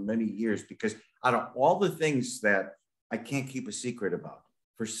traumatized him for many years, because out of all the things that I can't keep a secret about,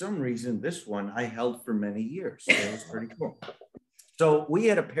 for some reason, this one I held for many years. So it was pretty cool. So we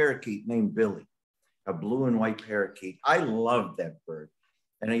had a parakeet named Billy, a blue and white parakeet. I loved that bird.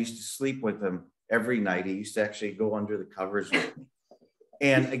 And I used to sleep with him every night. He used to actually go under the covers with me.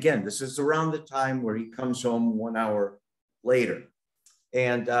 And again, this is around the time where he comes home 1 hour later.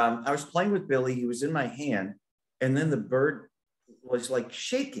 And I was playing with Billy. He was in my hand. And then the bird was like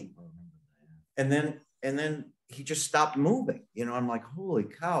shaking. And then he just stopped moving. I'm like, holy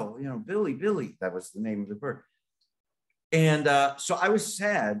cow, Billy, that was the name of the bird. And so I was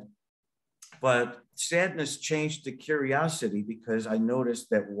sad, but sadness changed to curiosity, because I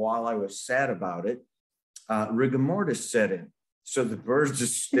noticed that while I was sad about it, rigor mortis set in. So the bird's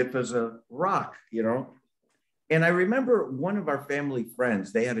as stiff as a rock, And I remember one of our family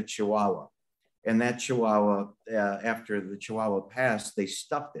friends, they had a Chihuahua. And that Chihuahua, after the Chihuahua passed, they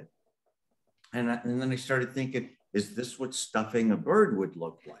stuffed it. And then I started thinking, is this what stuffing a bird would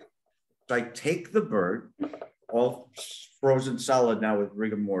look like? So I take the bird all frozen solid now with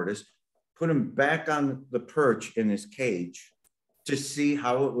rigor mortis, put him back on the perch in his cage to see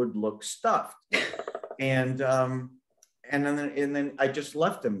how it would look stuffed. And then I just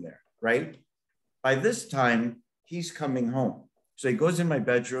left him there, right? By this time, he's coming home. So he goes in my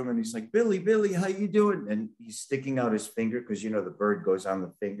bedroom and he's like, Billy, how you doing? And he's sticking out his finger because, you know, the bird goes on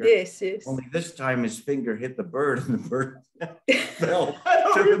the finger. Yes. Only this time his finger hit the bird and the bird fell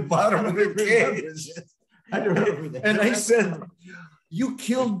to the bottom of the cage. I remember that. And I said, you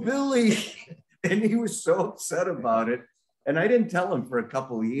killed Billy. And he was so upset about it. And I didn't tell him for a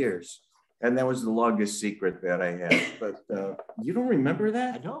couple of years. And that was the longest secret that I had. But you don't remember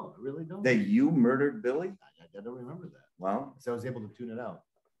that? I don't. I really don't. That you murdered Billy? I don't remember that. Well, so I was able to tune it out.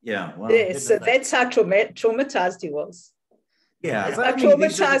 Yeah. Well, yes, so that's how traumatized he was. Yeah. That's how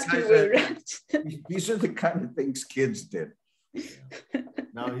traumatized he was. These are the kind of things kids did. Yeah.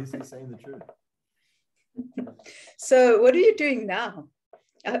 No, he's saying the truth. So what are you doing now?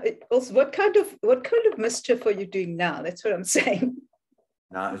 Also, what kind of mischief are you doing now? That's what I'm saying.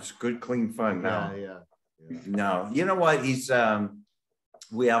 No, it's good, clean fun now. Yeah. No, you know what? He's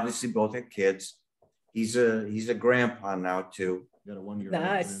we obviously both have kids. He's a grandpa now too. You got a 1 year.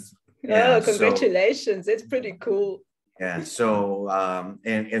 Nice. Yeah, oh, congratulations! That's pretty cool. Yeah. So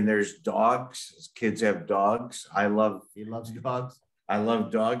and there's dogs. His kids have dogs. He loves dogs. I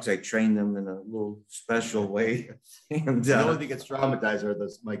love dogs. I train them in a little special way. And the only thing that's traumatized are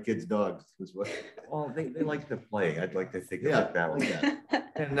my kids' dogs as well. Well, they like to play. I'd like to think of it that way. Yeah.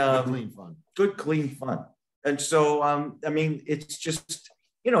 And good, clean fun. And so I mean, it's just,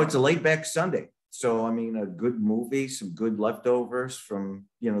 you know, it's a laid back Sunday. So I mean, a good movie, some good leftovers from,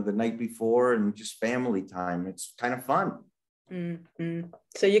 you know, the night before, and just family time. It's kind of fun. Mm-hmm.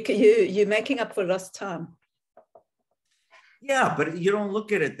 So you're making up for lost time. Yeah, but you don't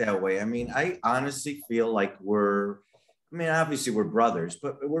look at it that way. I mean, I honestly feel like obviously we're brothers,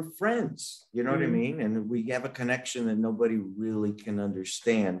 but we're friends, you know what I mean? And we have a connection that nobody really can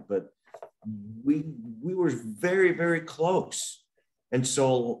understand, but we were very, very close. And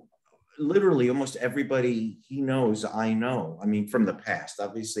so literally almost everybody he knows, I know. I mean, from the past,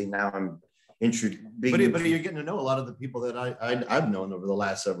 obviously now I'm but you're getting to know a lot of the people that I've known over the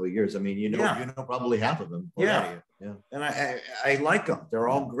last several years. I mean, you know probably half of them. Yeah. And I like them. They're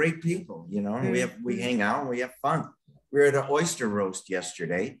all great people, you know, and we hang out and we have fun. We were at an oyster roast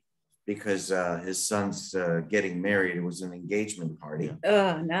yesterday because his son's getting married. It was an engagement party.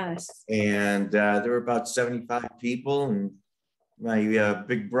 Oh, nice. And there were about 75 people, and my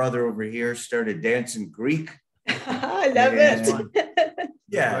big brother over here started dancing Greek. I love it.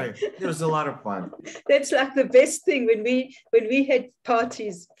 Yeah, right. It was a lot of fun. That's like the best thing when we had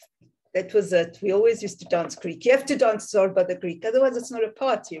parties. That was it. We always used to dance Greek. You have to dance Zorba the Greek, otherwise it's not a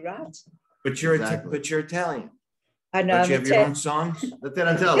party, right? But you're Italian. I know. Don't you have your own songs? The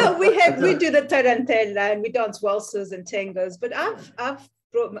tarantella. Yeah, we do the tarantella and we dance waltzes and tangos. But I've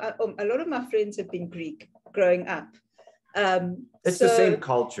brought a lot of my friends have been Greek growing up. It's the same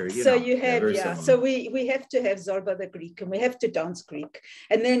culture, you know. You have, so we have to have Zorba the Greek and we have to dance Greek.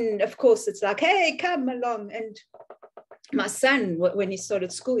 And then, of course, it's like, hey, come along. And my son, when he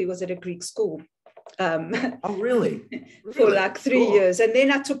started school, he was at a Greek school. Oh, really? For like 3 years. And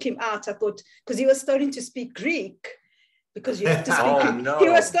then I took him out. I thought, because he was starting to speak Greek, because you have to speak Greek. No. He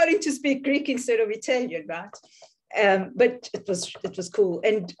was starting to speak Greek instead of Italian, right? But it was cool.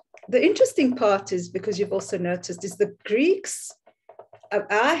 And the interesting part is, because you've also noticed, is the Greeks.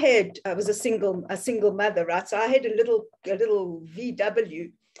 I was a single mother, right? So I had a little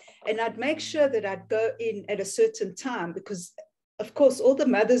VW, and I'd make sure that I'd go in at a certain time because, of course, all the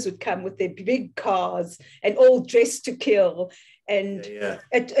mothers would come with their big cars and all dressed to kill. And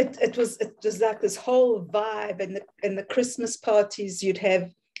it was like this whole vibe. And the Christmas parties, you'd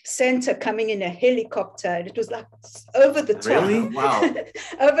have Santa coming in a helicopter, and it was like over the top. Really? Wow.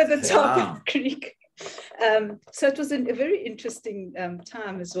 Over the top of Greek. So it was a very interesting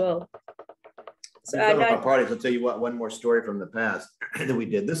time as well. So about parties, I'll tell you one more story from the past that we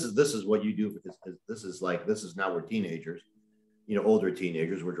did. This is what you do. This is now we're teenagers, you know, older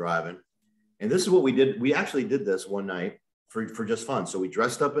teenagers. We're driving, and this is what we did. We actually did this one night for just fun. So we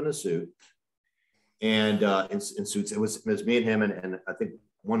dressed up in a suit, and in suits. It was me and him, and I think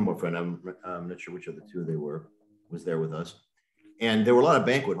one more friend. I'm not sure which of the two they was there with us. And there were a lot of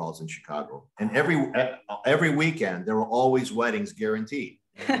banquet halls in Chicago, and every weekend there were always weddings guaranteed.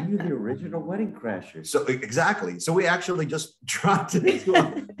 You're the original wedding crashers. So exactly. So we actually just dropped into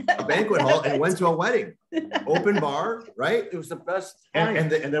a banquet hall and went to a wedding, open bar, right? It was the best time.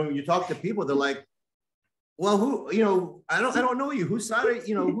 And then when you talk to people, they're like, well, I don't know you. Whose side are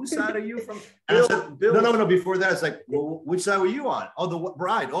you from? And Bill, I said, Bill. no. Before that, it's like, well, which side were you on? Oh, the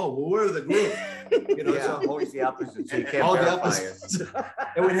bride. Oh, well, we're the groom. So always the opposite. So you can't all the verify opposites. it.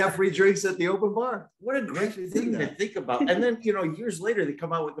 And we'd have free drinks at the open bar. What a great thing to think about. And then, years later, they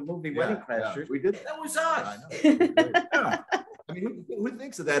come out with the movie Wedding Crashers. We did. That was us. Yeah. I mean, who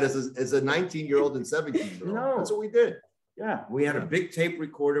thinks of that as a 19-year-old and 17-year-old? No. That's what we did. Yeah, we had a big tape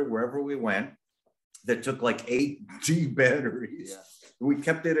recorder wherever we went that took like 8G batteries. Yeah. We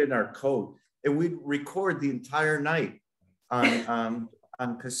kept it in our coat, and we'd record the entire night on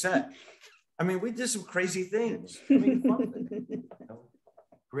cassette. I mean, we did some crazy things. I mean, fun things.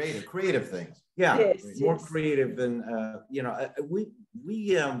 Creative things. Yeah, Yes, more yes. creative than we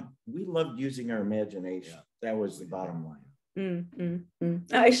loved using our imagination. That was the bottom line.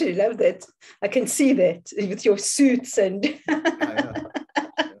 I actually love that. I can see that with your suits and.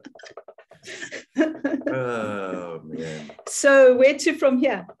 Oh man. So where to from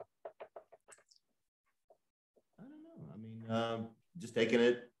here? I don't know. I mean, just taking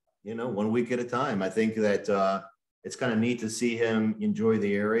it, 1 week at a time. I think that it's kind of neat to see him enjoy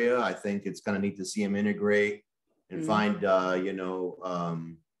the area. I think it's kind of neat to see him integrate and find,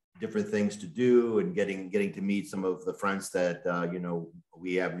 different things to do, and getting to meet some of the friends that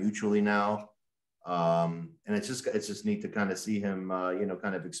we have mutually now. And it's just neat to kind of see him,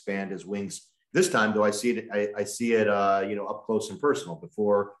 kind of expand his wings. This time, though, I see it, up close and personal.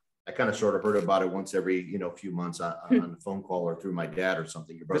 Before, I kind of sort of heard about it once every, few months on a phone call or through my dad or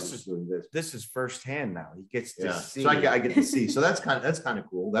something. Your brother's doing this. This is firsthand now. He gets to see. So I get to see. So that's kind of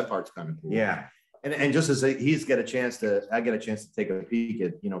cool. That part's kind of cool. Yeah. And just as I get a chance to take a peek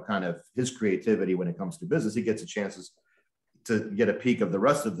at, kind of his creativity when it comes to business, he gets a chance to get a peek of the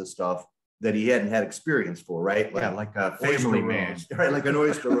rest of the stuff that he hadn't had experience for, right? Like a family man. Right, like an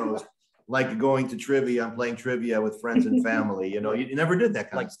oyster roast. Like going to trivia and playing trivia with friends and family. You never did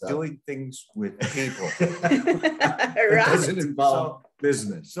that kind of stuff. Doing things with people. It doesn't involve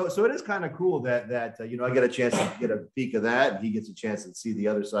business. So it is kind of cool that I get a chance to get a peek of that, and he gets a chance to see the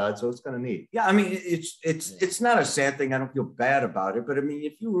other side. So it's kind of neat. Yeah, I mean, it's not a sad thing. I don't feel bad about it. But I mean,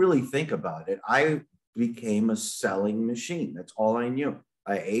 if you really think about it, I became a selling machine. That's all I knew.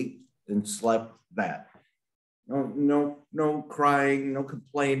 I ate and slept that. No crying, no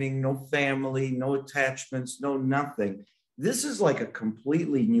complaining, no family, no attachments, no nothing. This is like a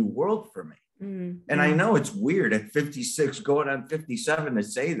completely new world for me. And I know it's weird at 56 going on 57 to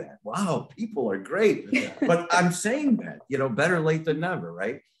say that. Wow, people are great. But I'm saying that, better late than never,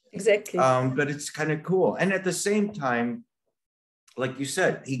 right? Exactly. But it's kind of cool. And at the same time, like you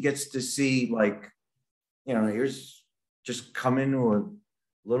said, he gets to see here's just come into a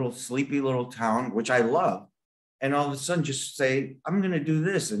little sleepy little town, which I love. And all of a sudden just say, I'm going to do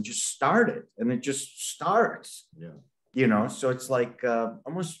this and just start it. And it just starts, so it's like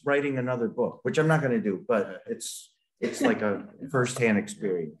almost writing another book, which I'm not going to do, but it's like a firsthand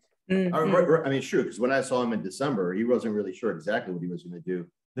experience. I mean, sure. Because when I saw him in December, he wasn't really sure exactly what he was going to do.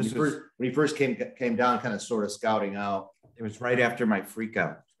 When he first came down, kind of sort of scouting out. It was right after my freak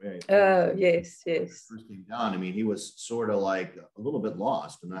out. Right. Oh, yes. First came down. I mean, he was sort of like a little bit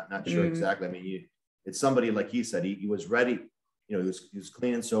lost and not sure exactly. I mean, it's somebody, like he said, he was ready, he was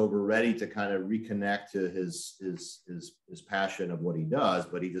clean and sober, ready to kind of reconnect to his passion of what he does,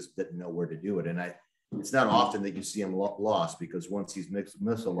 but he just didn't know where to do it. And it's not often that you see him lost, because once he's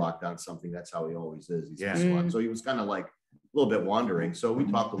missile locked on something, that's how he always is. So he was kind of like a little bit wandering. So we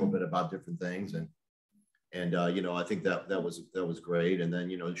talked a little bit about different things, and I think that was great. And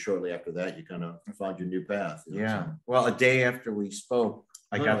then, shortly after that, you kind of found your new path. Well, a day after we spoke,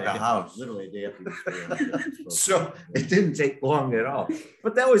 I got the house. Literally a day after we spoke. So it didn't take long at all.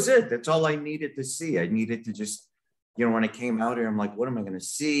 But that was it. That's all I needed to see. I needed to just, when I came out here, I'm like, what am I going to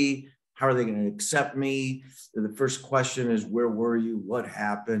see? How are they going to accept me? The first question is, where were you? What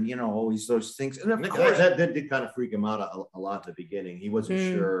happened? Always those things. And of course, that did kind of freak him out a lot at the beginning. He wasn't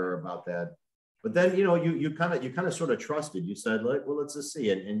sure about that. But then, you kind of sort of trusted. You said, like, well, let's just see.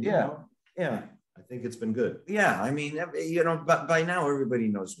 And I think it's been good. Yeah, I mean, but by now everybody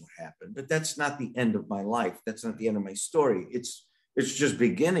knows what happened. But that's not the end of my life. That's not the end of my story. It's just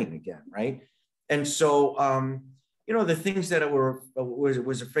beginning again, right? And so, the things that I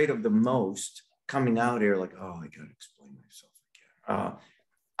was afraid of the most coming out here, like, oh, I got to explain myself again.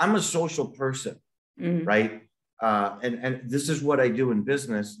 I'm a social person, right? And this is what I do in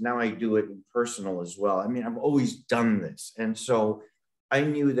business. Now I do it in personal as well. I mean, I've always done this. And so I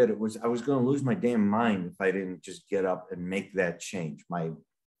knew that I was going to lose my damn mind if I didn't just get up and make that change.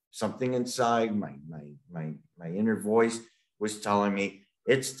 Something inside, my inner voice was telling me,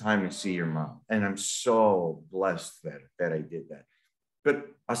 it's time to see your mom. And I'm so blessed that I did that. But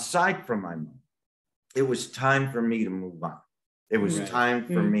aside from my mom, it was time for me to move on. It was time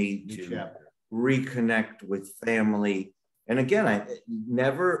for me to reconnect with family. And again, I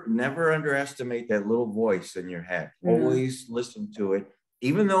never underestimate that little voice in your head. Always listen to it.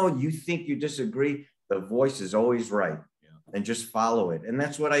 Even though you think you disagree, the voice is always right. And just follow it. And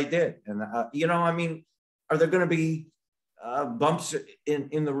that's what I did. And, I mean, are there going to be bumps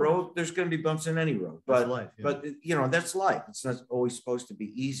in the road? There's going to be bumps in any road. But, life, but that's life. It's not always supposed to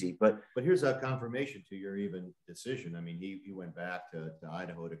be easy. But here's a confirmation to your even decision. I mean, he went back to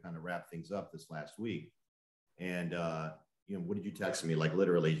Idaho to kind of wrap things up this last week. And, what did you text me? Like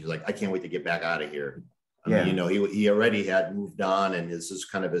literally, he's like, I can't wait to get back out of here. I mean, he already had moved on, and this is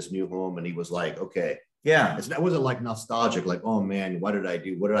kind of his new home. And he was like, okay. Yeah. It wasn't like nostalgic, like, oh man, what did I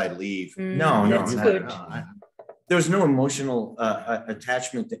do? What did I leave? No. Good. There was no emotional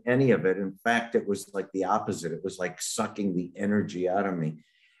attachment to any of it. In fact, it was like the opposite. It was like sucking the energy out of me.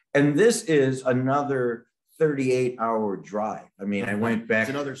 And this is another 38-hour drive. I mean, I went back,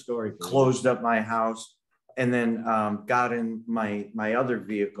 it's another story, closed up my house, and then got in my other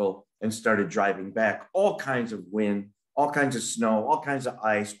vehicle and started driving back. All kinds of wind, all kinds of snow, all kinds of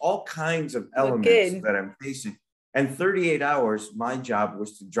ice, all kinds of elements that I'm facing. And 38 hours, my job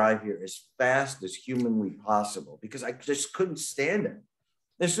was to drive here as fast as humanly possible because I just couldn't stand it.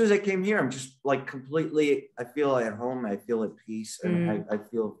 As soon as I came here, I'm just like completely, I feel at home, I feel at peace, and I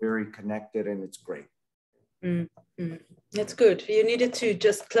feel very connected, and it's great. That's good. You needed to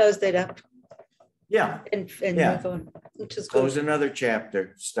just close that up. Yeah. And move on, which is good. Close another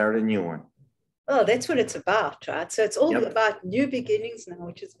chapter, start a new one. Oh, that's what it's about, right? So it's all about new beginnings now,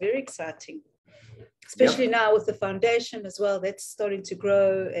 which is very exciting. Especially now with the foundation as well, that's starting to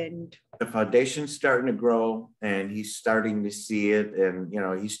grow. And the foundation's starting to grow, and he's starting to see it. And,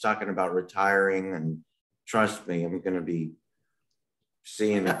 he's talking about retiring, and trust me, I'm going to be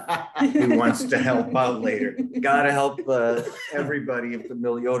seeing if he wants to help out later. Got to help everybody if the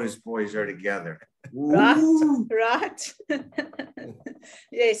Miliotis boys are together. Right.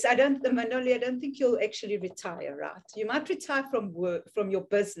 Yes, Manoli, I don't think you'll actually retire, right? You might retire from work, from your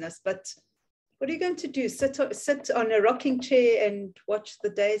business, but what are you going to do? Sit on a rocking chair and watch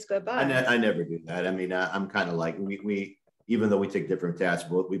the days go by? I never do that. I mean, I'm kind of like, we even though we take different tasks,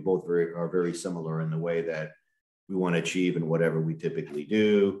 we both are very similar in the way that we want to achieve in whatever we typically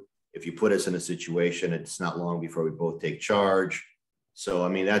do. If you put us in a situation, it's not long before we both take charge. So, I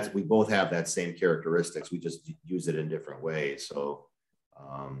mean, we both have that same characteristics. We just use it in different ways. So,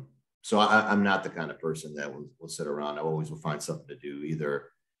 I'm not the kind of person that will sit around. I always will find something to do,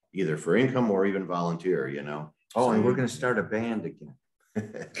 either for income or even volunteer, And we're going to start a band again.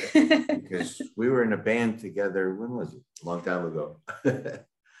 Because we were in a band together. When was it? A long time ago.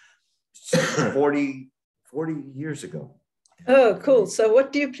 40 years ago. Oh, cool. So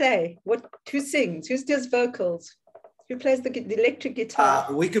what do you play? Who sings? Who does vocals? Who plays the electric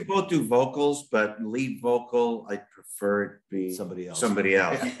guitar? We could both do vocals, but lead vocal, I prefer it be somebody else.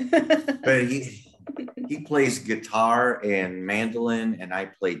 But he plays guitar and mandolin, and I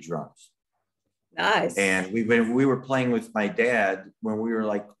play drums. Nice. And we were playing with my dad when we were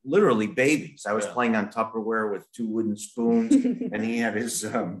like literally babies. I was playing on Tupperware with 2 wooden spoons, and he had his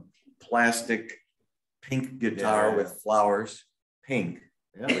plastic pink guitar with flowers. Pink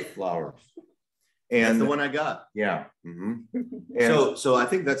with flowers. And that's the one I got. Yeah. So I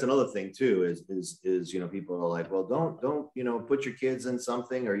think that's another thing too, is people are like, well, don't put your kids in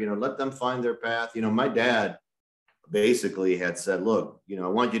something, or, let them find their path. My dad basically had said, look, I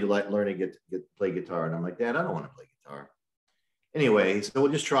want you to learn to play guitar. And I'm like, Dad, I don't want to play guitar. Anyway, so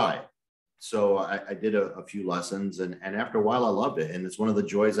we'll just try it. So I did a few lessons, and after a while I loved it. And it's one of the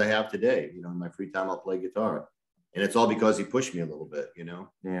joys I have today. In my free time, I'll play guitar. And it's all because he pushed me a little bit,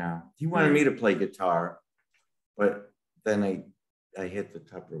 Yeah. He wanted me to play guitar, but then I hit the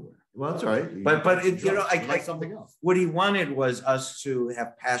Tupperware. Well, that's all right. But I like something else. What he wanted was us to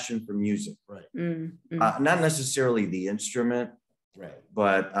have passion for music. Right. Not necessarily the instrument. Right.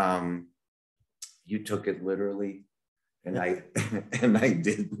 But you took it literally, and I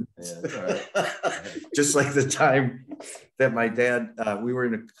didn't. Yeah, that's all right. Just like the time that my dad, we were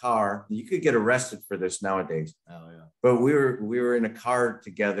in a car. You could get arrested for this nowadays. Oh yeah. But we were in a car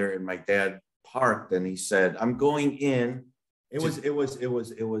together, and my dad parked, and he said, "I'm going in." It was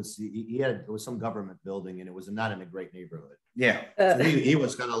some government building, and it was not in a great neighborhood. Yeah. So he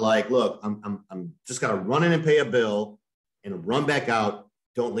was kind of like, look, I'm just gonna run in and pay a bill and run back out.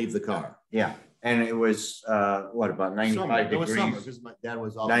 Don't leave the car. Yeah. And it was, what, about 95 It was summer degrees? because my dad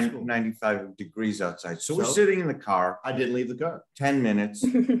was off of school. 95 degrees outside. So we're So? sitting in the car, I didn't leave the car. 10 minutes.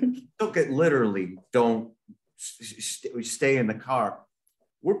 Took it literally, don't stay in the car.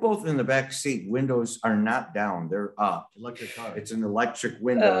 We're both in the back seat. Windows are not down, they're up. Electric car. It's an electric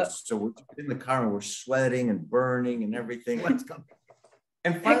window. So we're in the car and we're sweating and burning and everything.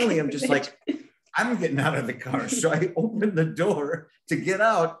 And finally, I'm just like, I'm getting out of the car. So I open the door to get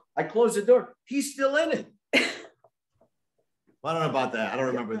out. I close the door. He's still in it. Well, I don't know about that. I don't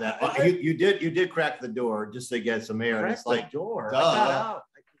remember that. You did crack the door just to get some air. Crack It's like, the door. duh. I got out.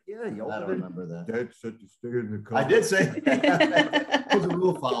 Yeah, you I opened don't it. remember that. Dad said to stay in the car. I did say that. I was a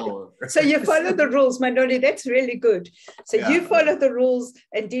rule follower. So you follow the rules, Manoli. That's really good. So Yeah. you follow the rules,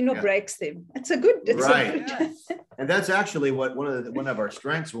 and Dino Yeah. breaks them. It's a good. It's Right. A good, And that's actually what one of our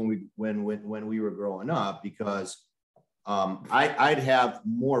strengths when we were growing up, because I'd have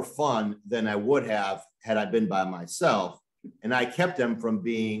more fun than I would have had I been by myself, and I kept him from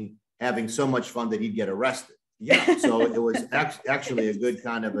having so much fun that he'd get arrested. Yeah. So it was actually a good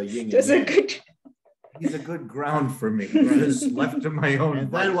kind of a yin and It's a yang. good. He's a good ground for me. Because left to my own.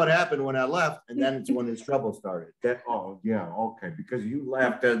 And then what happened when I left, and then it's when his trouble started. Oh, yeah. Okay. Because you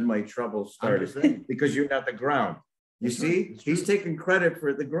laughed as my trouble I'm started. just saying. Because you're not the ground. You That's see, right. It's he's true. taking credit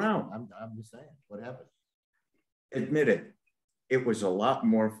for the ground. I'm just saying. What happened? Admit it. It was a lot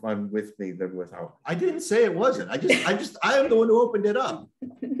more fun with me than without. I didn't say it wasn't. I am the one who opened it up.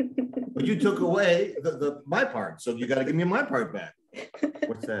 But you took away my part, so you got to give me my part back.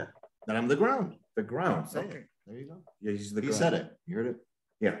 What's that? That I'm the ground. The ground. Say Okay. it. There you go. Yeah, he's the He ground. said it. You heard it.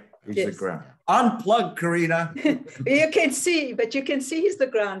 Yeah, he's Yes. the ground. Unplugged, Karina. You can see, but you can see he's the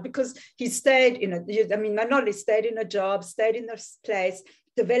ground because he stayed in Manoli stayed in a job, stayed in this place,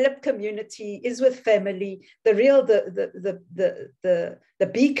 developed community, is with family, the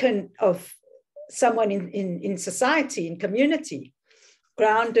beacon of someone in society, in community,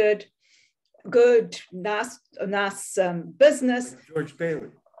 grounded, good, nice business. George Bailey.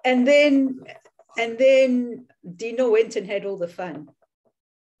 And then Dino went and had all the fun.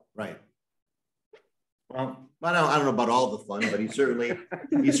 Right. Well, I don't know about all the fun, but he certainly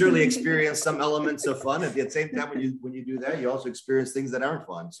experienced some elements of fun. At the same time, when you do that, you also experience things that aren't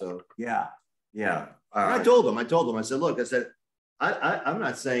fun. So yeah. and I told him, I said, look, I said, I'm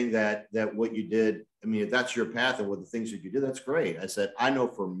not saying that what you did, I mean, if that's your path and what the things that you did, that's great. I said, I know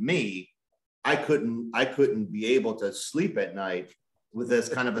for me, I couldn't be able to sleep at night with this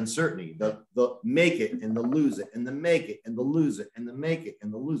kind of uncertainty, the make it and the lose it and the make it and the lose it and the make it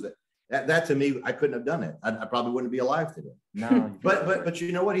and the lose it. That to me, I couldn't have done it. I probably wouldn't be alive today. No, But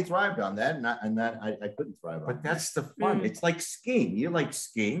you know what? He thrived on that, and that I couldn't thrive on. but that's the fun. It's like skiing. You like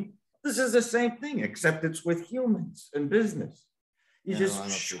skiing. This is the same thing, except it's with humans and business. You I just don't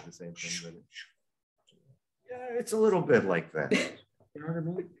think the same thing, yeah, it's a little bit like that. You know what I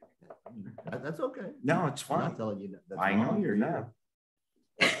mean? but that's okay. No, it's I'm fine. not telling you that. That's I know wrong. you're not.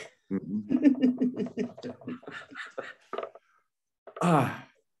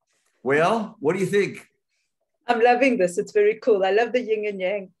 Well, what do you think? I'm loving this. It's very cool. I love the yin and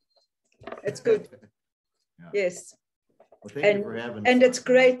yang. It's good. Yeah. Yes. Well, thank you for having And us. it's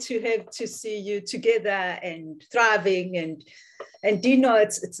great to see you together and thriving and Dino,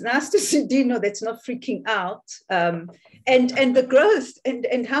 it's nice to see Dino that's not freaking out. And the growth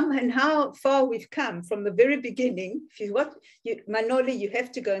and how far we've come from the very beginning. Manoli, you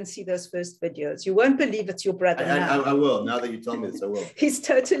have to go and see those first videos. You won't believe it's your brother now. I will. Now that you tell me this, I will. He's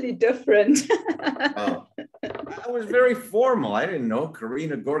totally different. Oh, I was very formal. I didn't know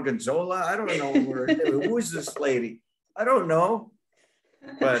Karina Gorgonzola. I don't know who is this lady. I don't know.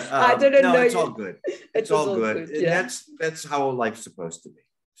 But I didn't know it's you- all good. It It's was all good. And yeah. that's how life's supposed to be.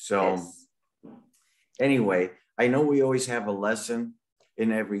 So Yes. anyway, I know we always have a lesson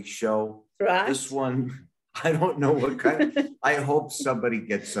in every show. Right. This one, I don't know what kind. I hope somebody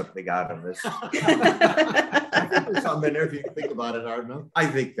gets something out of this. I think there's something in there if you think about it, Arno. I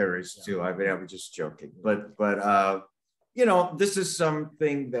think there is too. I mean, I'm just joking, but this is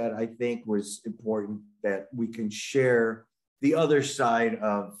something that I think was important that we can share the other side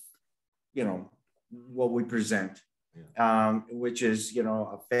of, what we present, which is,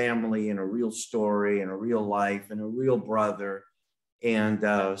 a family and a real story and a real life and a real brother and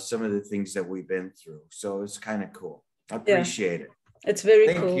some of the things that we've been through. So it's kind of cool. I appreciate it. It's very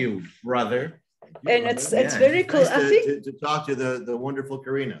Thank cool. you, brother. And it's Yeah, very cool. Nice I think. to talk to the wonderful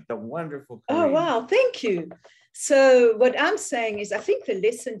Karina. The wonderful. Oh, Karina. wow. Thank you. So what I'm saying is, I think the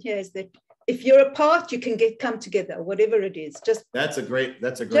lesson here is that if you're apart, you can come together, whatever it is. Just That's a great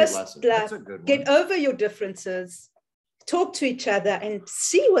just lesson. That's a good one. get over your differences, talk to each other and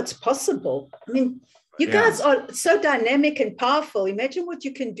see what's possible. I mean, you guys are so dynamic and powerful. Imagine what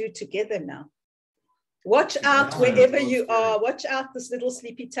you can do together now. Watch out wherever you are. Watch out this little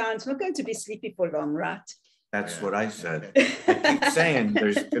sleepy town. It's not going to be sleepy for long, right? That's what I said. I keep saying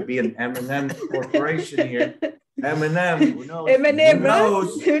there could be an M&M corporation here. M&M. Who knows? M&M, Who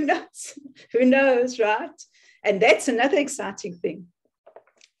knows? right? Who knows? Who knows, right? And that's another exciting thing.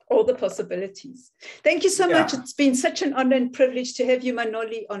 All the possibilities. Thank you so much. It's been such an honor and privilege to have you,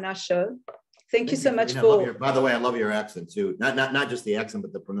 Manoli, on our show. Thank you so much for. By the way, I love your accent too. Not just the accent,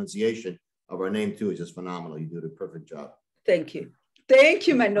 but the pronunciation of our name too is just phenomenal. You did a perfect job. Thank you. Thank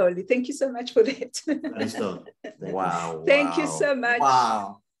you, Manoli. Thank you so much for that. Wow. Thank you so much.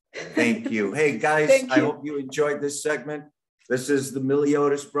 Wow. Thank you. Hey, guys, I hope you enjoyed this segment. This is the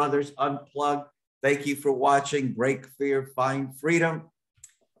Miliotis Brothers Unplugged. Thank you for watching. Break Fear, Find Freedom.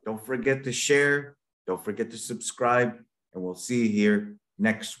 Don't forget to share. Don't forget to subscribe. And we'll see you here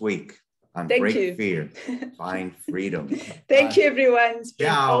next week on Break Fear, Find Freedom. Thank you, everyone. It's been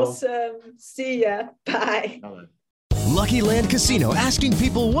awesome. See ya. Bye. Lucky Land Casino, asking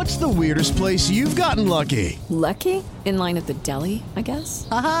people, what's the weirdest place you've gotten lucky? Lucky? In line at the deli, I guess?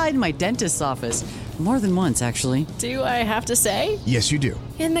 Aha, in my dentist's office. More than once, actually. Do I have to say? Yes, you do.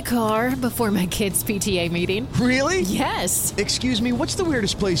 In the car before my kids' PTA meeting. Really? Yes. Excuse me, what's the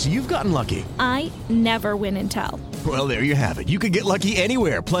weirdest place you've gotten lucky? I never win and tell. Well, there you have it. You can get lucky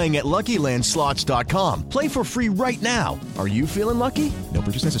anywhere, playing at LuckyLandSlots.com. Play for free right now. Are you feeling lucky? No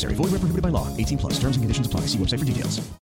purchase necessary. Void where prohibited by law. 18+. Terms and conditions apply. See website for details.